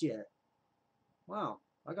lost yet. Wow,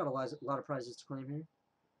 I got a lot of prizes to claim here.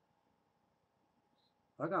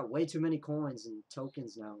 I got way too many coins and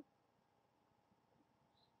tokens now.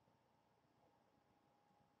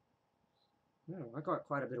 Yeah, I got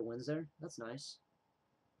quite a bit of wins there. That's nice.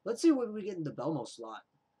 Let's see what we get in the Belmo slot.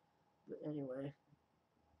 But anyway.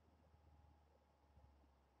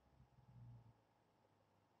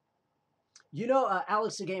 You know,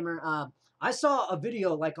 Alex the Gamer, I saw a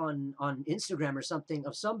video like on Instagram or something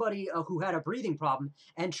of somebody who had a breathing problem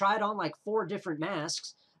and tried on like 4 different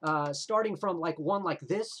masks, starting from like one like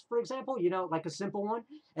this, for example, you know, like a simple one,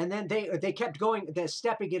 and then they kept going, they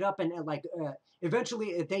stepping it up, and like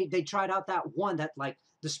eventually they tried out that one that like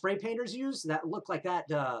the spray painters use that looked like that.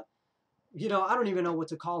 You know, I don't even know what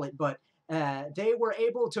to call it, but they were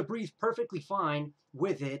able to breathe perfectly fine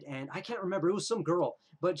with it. And I can't remember, it was some girl,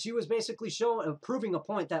 but she was basically proving a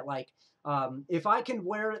point that like, if I can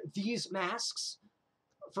wear these masks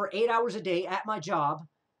for 8 hours a day at my job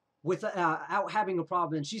without having a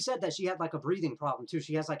problem. And she said that she had like a breathing problem too.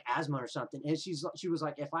 She has like asthma or something. And she was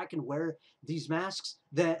like, if I can wear these masks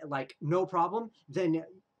that like no problem, then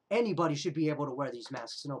anybody should be able to wear these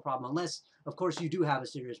masks no problem. Unless, of course, you do have a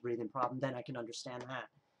serious breathing problem, then I can understand that.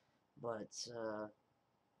 But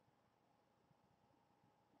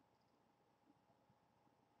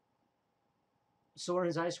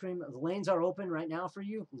Soren's ice cream, the lanes are open right now for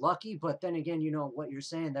you. Lucky, but then again, you know what you're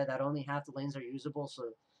saying, that only half the lanes are usable.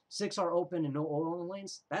 So 6 are open and no oil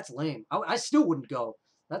lanes. That's lame. I still wouldn't go.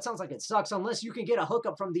 That sounds like it sucks unless you can get a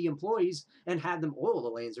hookup from the employees and have them oil the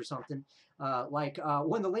lanes or something.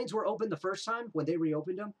 When the lanes were open the first time, when they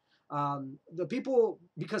reopened them, the people,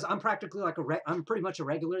 because I'm practically like I'm pretty much a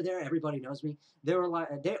regular there. Everybody knows me. They were like,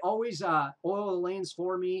 they always oil the lanes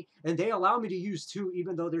for me, and they allow me to use 2,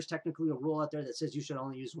 even though there's technically a rule out there that says you should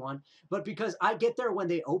only use 1. But because I get there when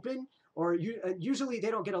they open, or usually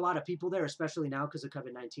they don't get a lot of people there, especially now because of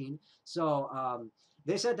COVID-19. So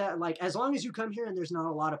they said that like as long as you come here and there's not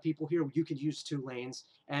a lot of people here, you could use 2 lanes.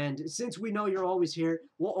 And since we know you're always here,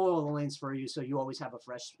 we'll oil the lanes for you, so you always have a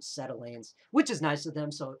fresh set of lanes, which is nice of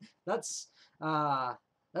them. So that's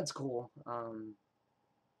cool.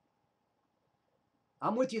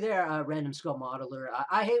 I'm with you there, Random Skull Modeler.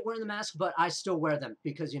 I hate wearing the mask, but I still wear them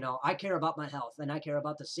because, you know, I care about my health and I care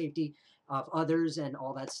about the safety of others and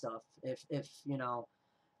all that stuff. If you know,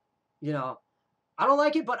 I don't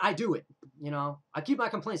like it, but I do it. You know, I keep my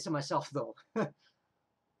complaints to myself though.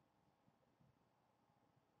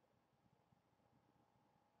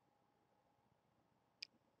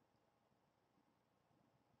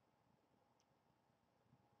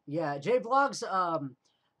 Yeah, J Vlogs.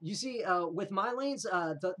 You see, with my lanes,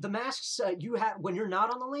 the masks you have when you're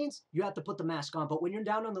not on the lanes, you have to put the mask on. But when you're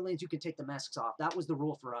down on the lanes, you can take the masks off. That was the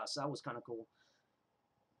rule for us. That was kind of cool.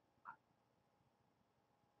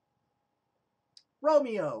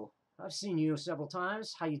 Romeo, I've seen you several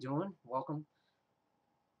times. How you doing? Welcome.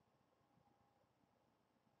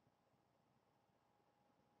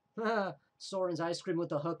 Soren's ice cream with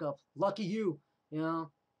the hookup. Lucky you. You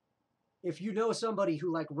know, if you know somebody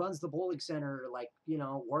who like runs the bowling center, like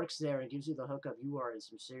works there and gives you the hookup, you are in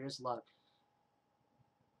some serious luck.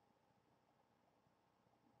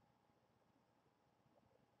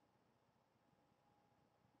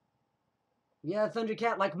 Yeah,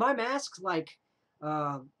 Thundercat. Like my mask, like,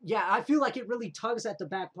 yeah, I feel like it really tugs at the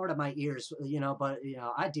back part of my ears. But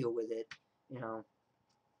I deal with it. You know.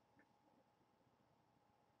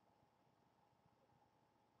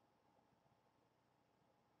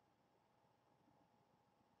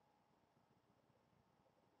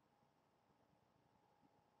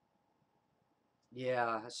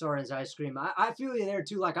 Yeah, Soren's ice cream. I feel you there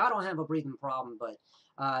too. Like I don't have a breathing problem, but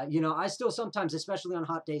I still sometimes, especially on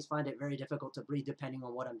hot days, find it very difficult to breathe depending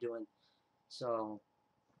on what I'm doing. So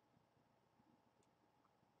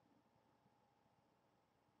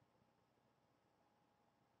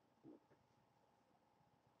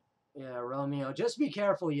yeah, Romeo, just be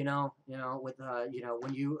careful. With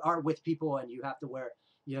when you are with people and you have to wear,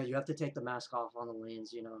 you have to take the mask off on the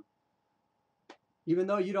lanes. Even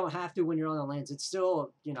though you don't have to when you're on the lanes, it's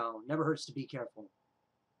still never hurts to be careful.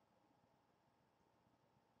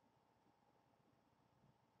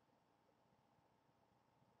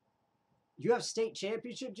 You have state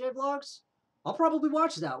championship J vlogs. I'll probably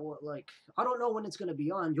watch that. Like I don't know when it's going to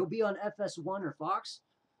be on. You'll be on FS1 or Fox.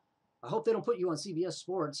 I hope they don't put you on CBS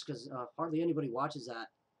Sports because hardly anybody watches that.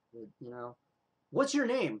 What's your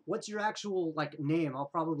name? What's your actual like name? I'll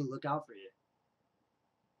probably look out for you.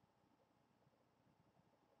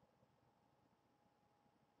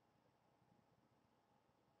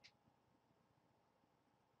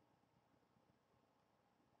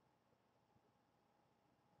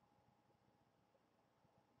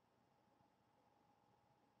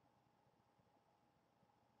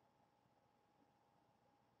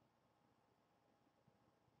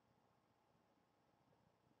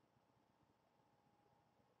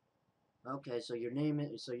 Okay, so your name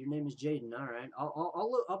is Jaden. All right,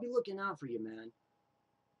 I'll be looking out for you, man.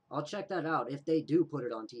 I'll check that out if they do put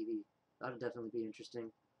it on TV. That'll definitely be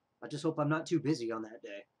interesting. I just hope I'm not too busy on that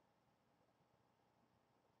day.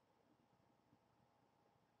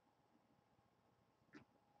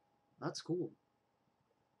 That's cool.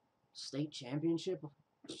 State championship.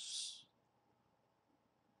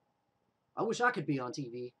 I wish I could be on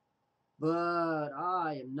TV, but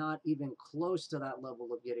I am not even close to that level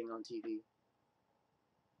of getting on TV.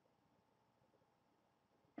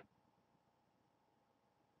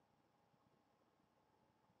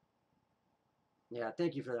 Yeah,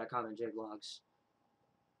 thank you for that comment, J Vlogs.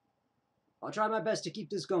 I'll try my best to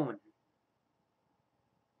keep this going.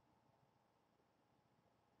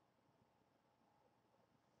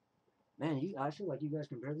 Man, I feel like you guys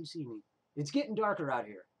can barely see me. It's getting darker out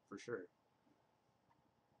here, for sure.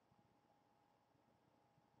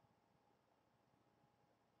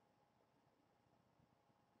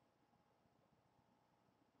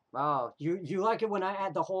 Wow, you like it when I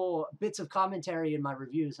add the whole bits of commentary in my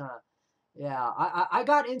reviews, huh? Yeah, I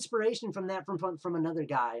got inspiration from that from another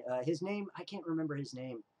guy. His name I can't remember his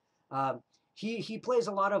name. Um, he plays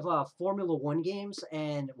a lot of Formula One games,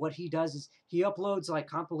 and what he does is he uploads like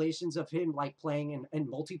compilations of him like playing in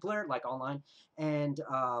multiplayer, like online, and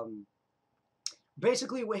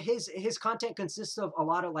basically what his content consists of a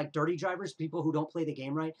lot of like dirty drivers, people who don't play the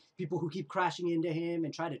game right, people who keep crashing into him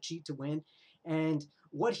and try to cheat to win. And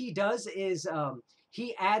what he does is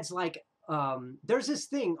he adds like there's this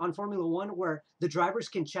thing on Formula One where the drivers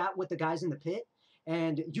can chat with the guys in the pit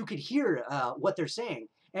and you could hear what they're saying,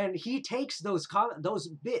 and he takes those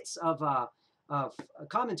bits of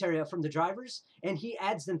commentary from the drivers and he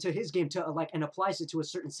adds them to his game to like and applies it to a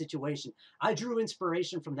certain situation. I drew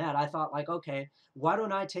inspiration from that. I thought like, okay, why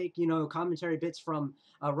don't I take commentary bits from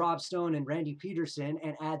Rob Stone and Randy Peterson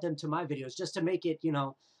and add them to my videos just to make it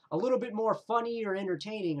a little bit more funny or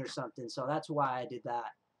entertaining or something. So that's why I did that.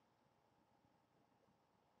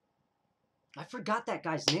 I forgot that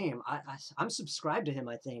guy's name. I'm subscribed to him,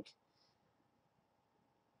 I think.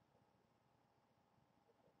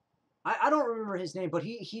 I don't remember his name, but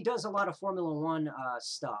he does a lot of Formula One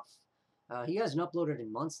stuff. He hasn't uploaded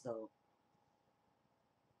in months though.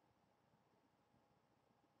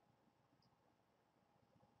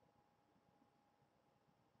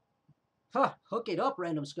 Huh, hook it up,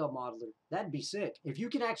 random scub modeler. That'd be sick. If you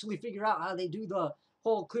can actually figure out how they do the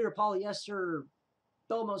whole clear polyester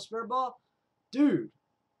Belmonte spare ball, dude.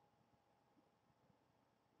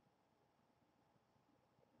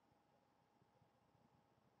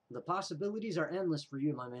 The possibilities are endless for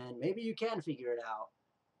you, my man. Maybe you can figure it out.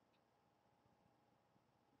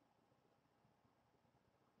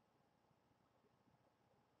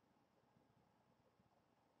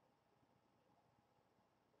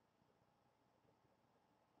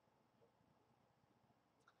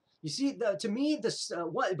 You see, to me, this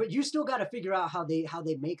what, but you still got to figure out how they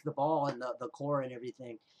make the ball and the core and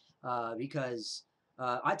everything, because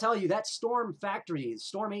I tell you that Storm factory,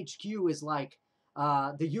 Storm HQ is like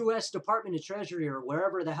the U.S. Department of Treasury or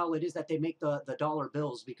wherever the hell it is that they make the dollar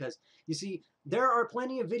bills. Because you see, there are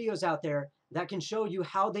plenty of videos out there that can show you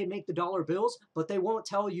how they make the dollar bills, but they won't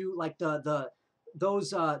tell you like the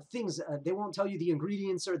those things. They won't tell you the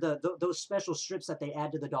ingredients or those special strips that they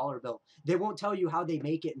add to the dollar bill. They won't tell you how they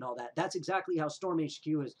make it and all that. That's exactly how Storm HQ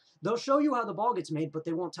is. They'll show you how the ball gets made, but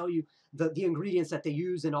they won't tell you the ingredients that they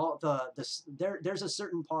use and all there's a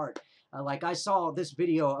certain part. Like I saw this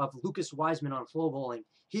video of Lucas Wiseman on Flow Bowling.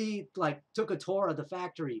 He like took a tour of the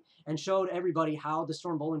factory and showed everybody how the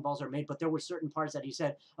Storm bowling balls are made, but there were certain parts that he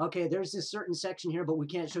said, okay, there's this certain section here, but we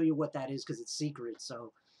can't show you what that is because it's secret.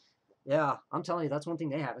 So yeah, I'm telling you, that's one thing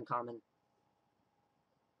they have in common.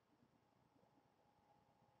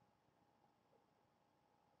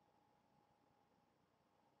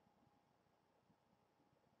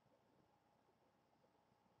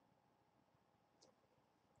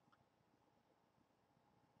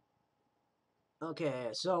 Okay,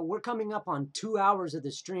 so we're coming up on 2 hours of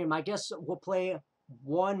the stream. I guess we'll play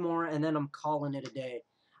one more, and then I'm calling it a day.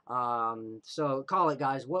 So call it,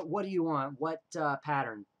 guys. What do you want? What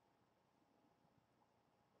pattern?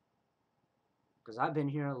 Because I've been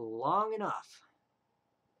here long enough.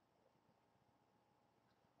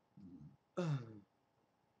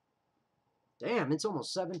 Damn, it's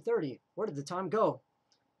almost 7:30. Where did the time go?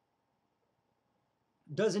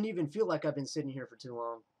 Doesn't even feel like I've been sitting here for too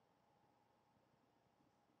long.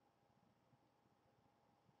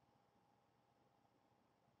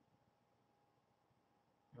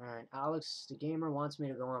 All right, Alex the Gamer wants me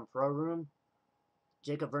to go on Pro Room.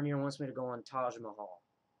 Jacob Vernier wants me to go on Taj Mahal.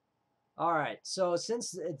 All right, so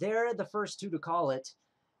since they're the first two to call it,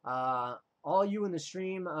 all you in the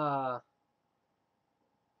stream,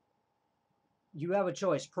 you have a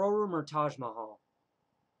choice, Pro Room or Taj Mahal.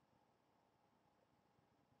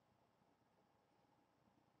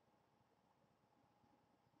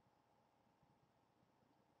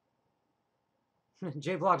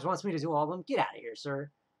 J Vlogs wants me to do all of them. Get out of here,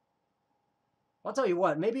 sir. I'll tell you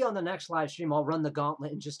what, maybe on the next live stream, I'll run the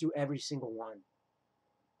gauntlet and just do every single one.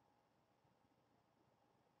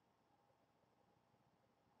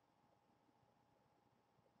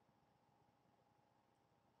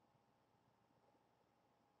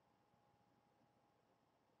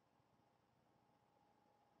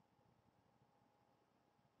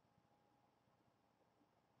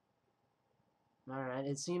 All right,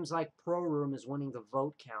 it seems like Pro Room is winning the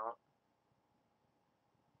vote count.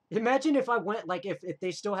 Imagine if I went, like, if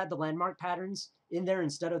they still had the landmark patterns in there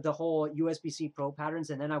instead of the whole USB-C Pro patterns,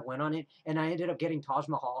 and then I went on it, and I ended up getting Taj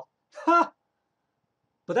Mahal. Ha!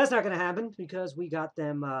 But that's not going to happen, because we got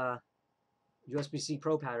them USB-C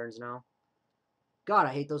Pro patterns now. God,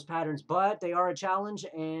 I hate those patterns, but they are a challenge,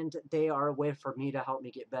 and they are a way for me to help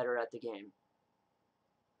me get better at the game.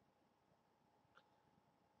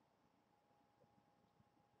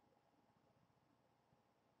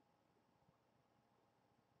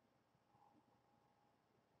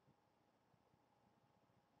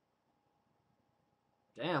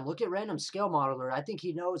 Damn, look at Random Scale Modeler. I think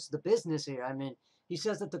he knows the business here. I mean, he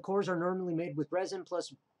says that the cores are normally made with resin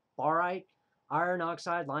plus barite, iron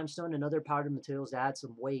oxide, limestone, and other powdered materials to add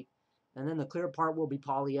some weight. And then the clear part will be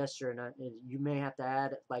polyester, and you may have to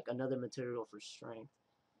add like another material for strength.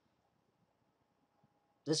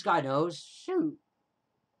 This guy knows. Shoot.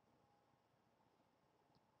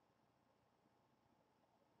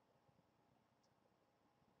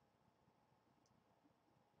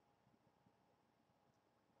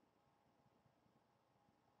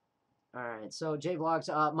 All right, so J-Vlogs,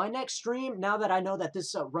 my next stream, now that I know that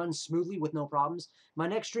this runs smoothly with no problems, my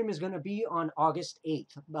next stream is going to be on August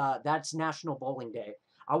 8th. That's National Bowling Day.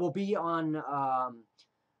 I will be on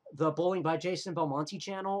the Bowling by Jason Belmonte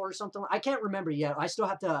channel or something. I can't remember yet. I still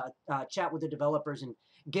have to chat with the developers and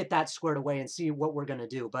get that squared away and see what we're going to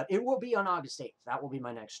do. But it will be on August 8th. That will be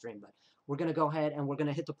my next stream. But we're going to go ahead and we're going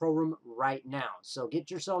to hit the Pro Room right now. So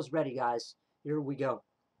get yourselves ready, guys. Here we go.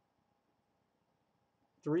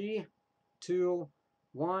 3, 2,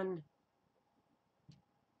 1.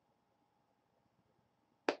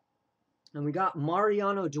 And we got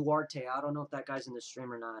Mariano Duarte. I don't know if that guy's in the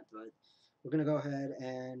stream or not, but we're going to go ahead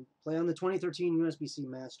and play on the 2013 USB-C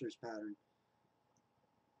Masters pattern.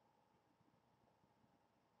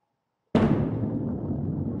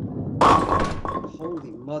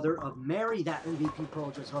 holy mother of Mary, that MVP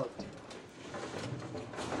Pearl just hooked.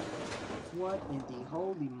 What in the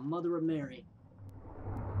holy mother of Mary?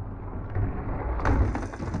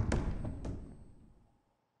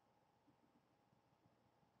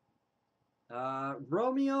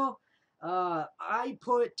 Romeo, I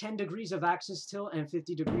put 10 degrees of axis tilt and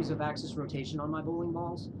 50 degrees of axis rotation on my bowling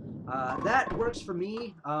balls. That works for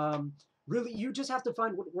me. Really, you just have to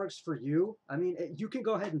find what works for you. I mean, you can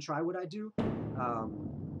go ahead and try what I do. I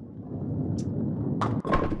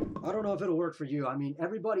don't know if it'll work for you. I mean,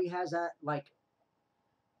 everybody has that, like,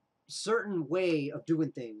 certain way of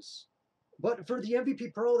doing things. But for the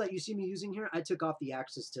MVP Pearl that you see me using here, I took off the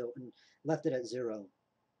axis tilt and left it at 0.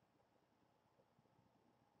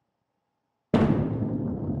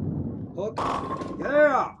 Hook.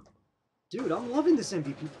 Yeah! Dude, I'm loving this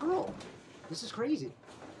MVP Pearl. This is crazy.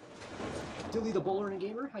 Dilly the Bowler and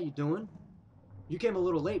Gamer, how you doing? You came a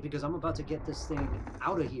little late because I'm about to get this thing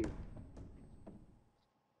out of here.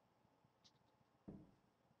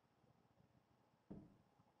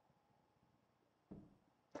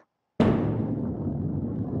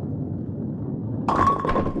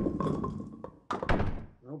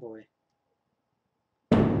 Oh boy.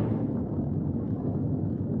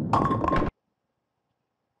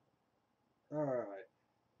 Alright.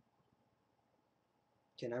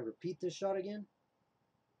 Can I repeat this shot again?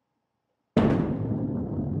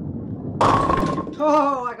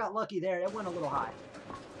 Oh, I got lucky there. It went a little high.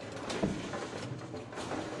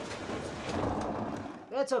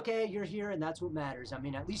 That's okay. You're here, and that's what matters. I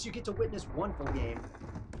mean, at least you get to witness one full game.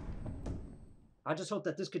 I just hope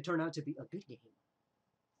that this could turn out to be a good game.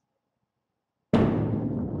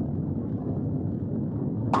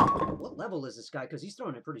 What level is this guy? Because he's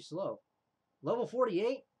throwing it pretty slow. Level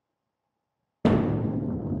 48?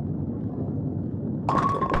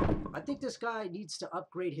 I think this guy needs to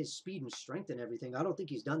upgrade his speed and strength and everything. I don't think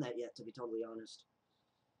he's done that yet, to be totally honest.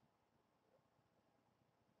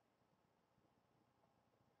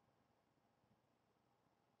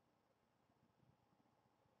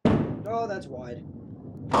 Oh, that's wide.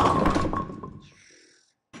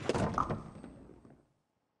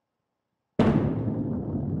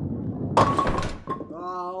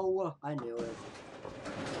 Oh, I knew it.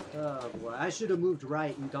 Oh boy, I should have moved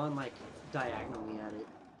right and gone like diagonally at it.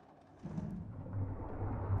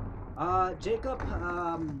 Jacob,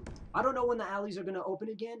 I don't know when the alleys are gonna open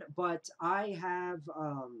again, but I have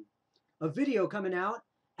a video coming out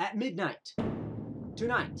at midnight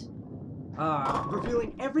tonight,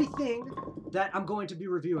 reviewing everything that I'm going to be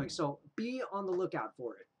reviewing. So be on the lookout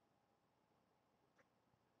for it.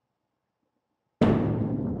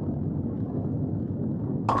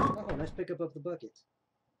 Oh, nice pickup of the bucket.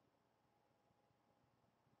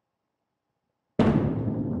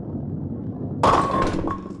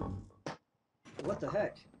 What the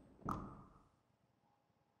heck?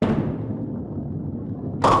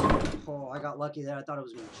 Oh, I got lucky there. I thought it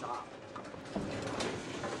was going to chop.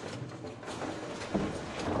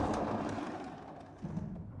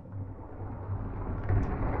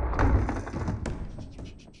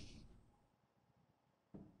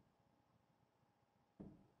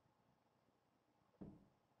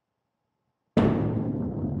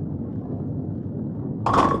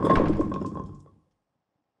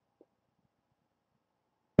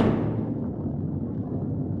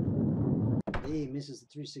 Hey, misses the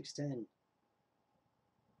 3-6-10.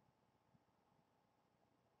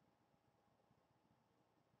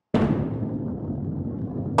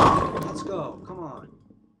 Let's go. Come on.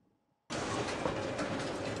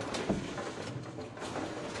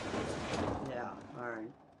 Yeah,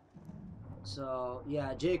 alright. So,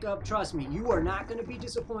 yeah, Jacob, trust me, you are not going to be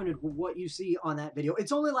disappointed with what you see on that video.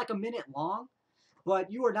 It's only like a minute long, but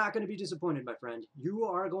you are not going to be disappointed, my friend. You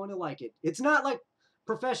are going to like it. It's not like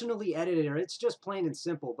professionally edited, or it's just plain and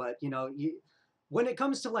simple, but, you know, when it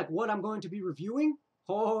comes to like what I'm going to be reviewing,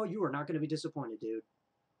 oh, you are not going to be disappointed, dude.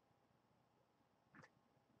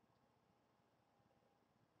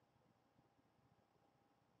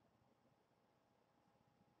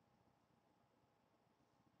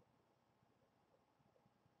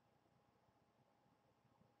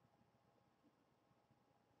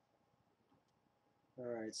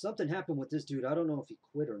 Alright, something happened with this dude. I don't know if he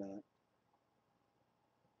quit or not.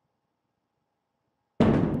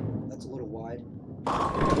 That's a little wide.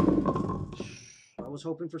 I was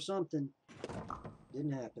hoping for something.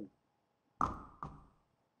 Didn't happen.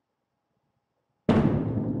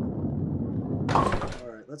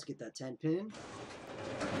 Alright, let's get that 10 pin.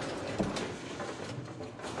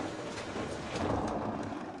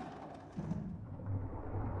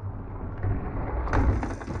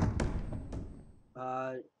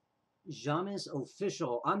 Jamis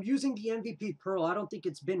official. I'm using the MVP Pearl. I don't think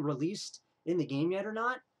it's been released in the game yet or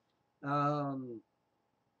not. Uh,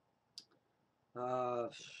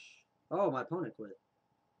 oh, my opponent quit.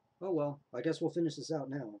 Oh well, I guess we'll finish this out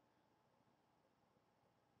now.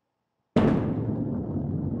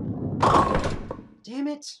 Damn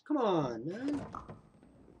it! Come on, man.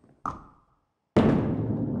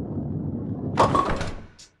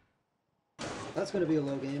 That's gonna be a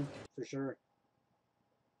low game for sure.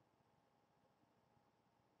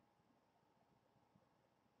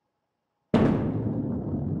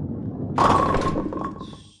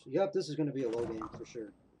 Yep, this is gonna be a low game for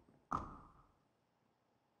sure.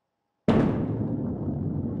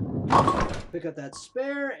 Pick up that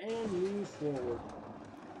spare and move forward.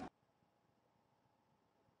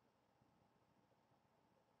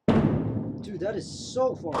 Dude, that is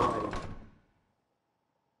so far right.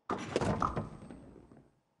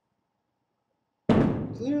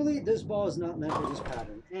 Clearly, this ball is not meant for this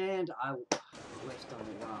pattern. And I whiffed on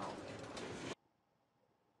it. Wow.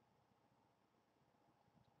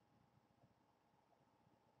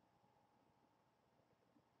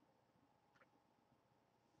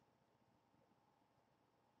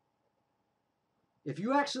 If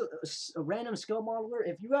you actually, a random skill modeler,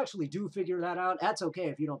 if you actually do figure that out, that's okay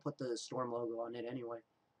if you don't put the Storm logo on it anyway.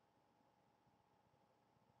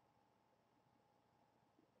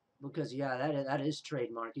 Because, yeah, that is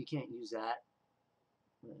trademark. You can't use that.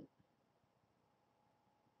 But,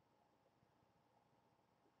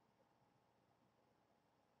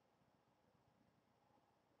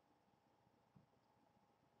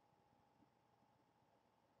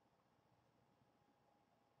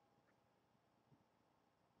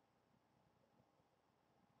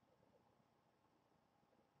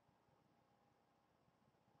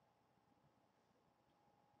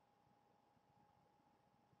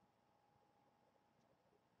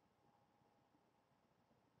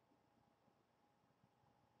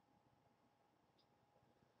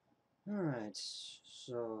 Alright,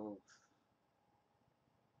 so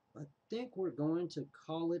I think we're going to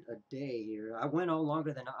call it a day here. I went on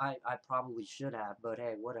longer than I probably should have, but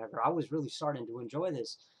hey, whatever. I was really starting to enjoy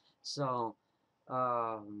this. So,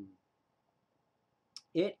 what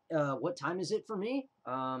time is it for me?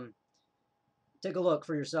 Take a look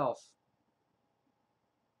for yourself.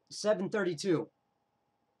 7:32.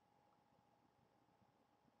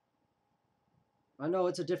 I know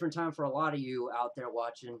it's a different time for a lot of you out there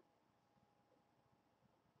watching.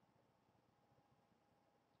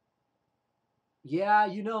 Yeah,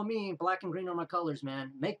 you know me. Black and green are my colors,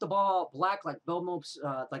 man. Make the ball black like Belmonte,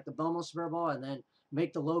 like the Belmonte Super Ball, and then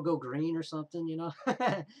make the logo green or something. You know,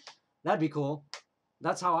 that'd be cool.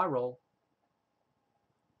 That's how I roll.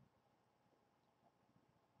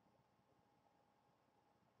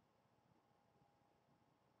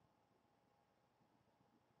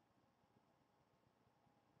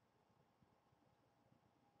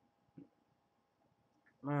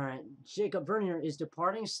 All right, Jacob Vernier is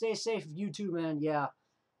departing. Stay safe, you too, man. Yeah.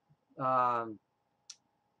 Um,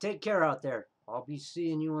 take care out there. I'll be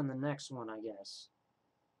seeing you on the next one, I guess.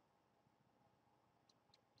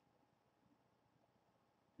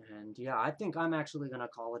 And yeah, I think I'm actually going to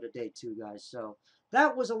call it a day too, guys. So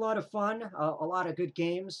that was a lot of fun, a lot of good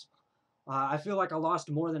games. I feel like I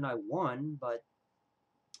lost more than I won, but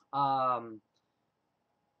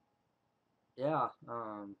yeah,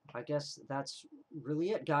 I guess that's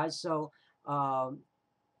really it, guys. So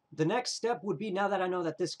the next step would be, now that I know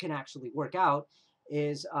that this can actually work out,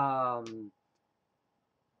 is uh,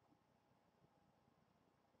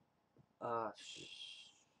 let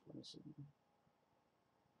me see.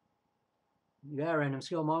 Yeah, random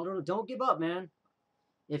skill model. Don't give up, man.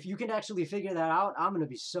 If you can actually figure that out, I'm gonna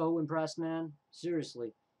be so impressed, man.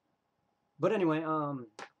 Seriously. But anyway,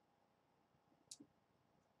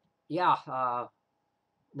 yeah.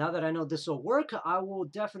 Now that I know this will work, I will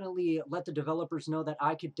definitely let the developers know that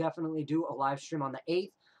I could definitely do a live stream on the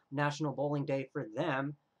 8th, National Bowling Day for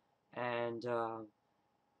them. And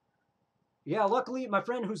yeah, luckily, my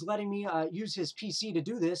friend who's letting me use his PC to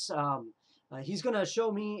do this, he's going to show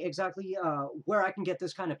me exactly where I can get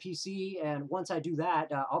this kind of PC. And once I do that,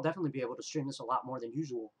 I'll definitely be able to stream this a lot more than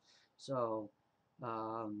usual. So,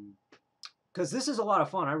 because this is a lot of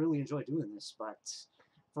fun. I really enjoy doing this. But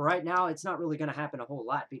for right now, it's not really going to happen a whole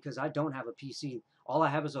lot because I don't have a PC. All I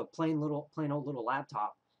have is a plain old little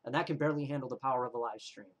laptop. And that can barely handle the power of a live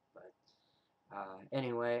stream. But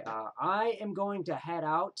anyway, I am going to head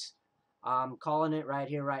out. I'm calling it right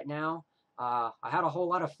here, right now. I had a whole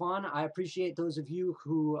lot of fun. I appreciate those of you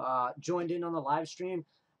who joined in on the live stream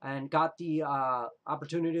and got the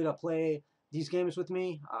opportunity to play these games with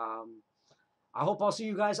me. I hope I'll see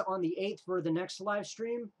you guys on the 8th for the next live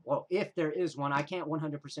stream. Well, if there is one. I can't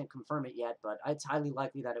 100% confirm it yet, but it's highly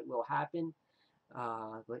likely that it will happen.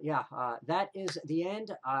 But yeah, that is the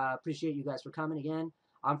end. Appreciate you guys for coming again.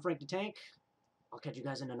 I'm Frank the Tank. I'll catch you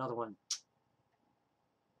guys in another one.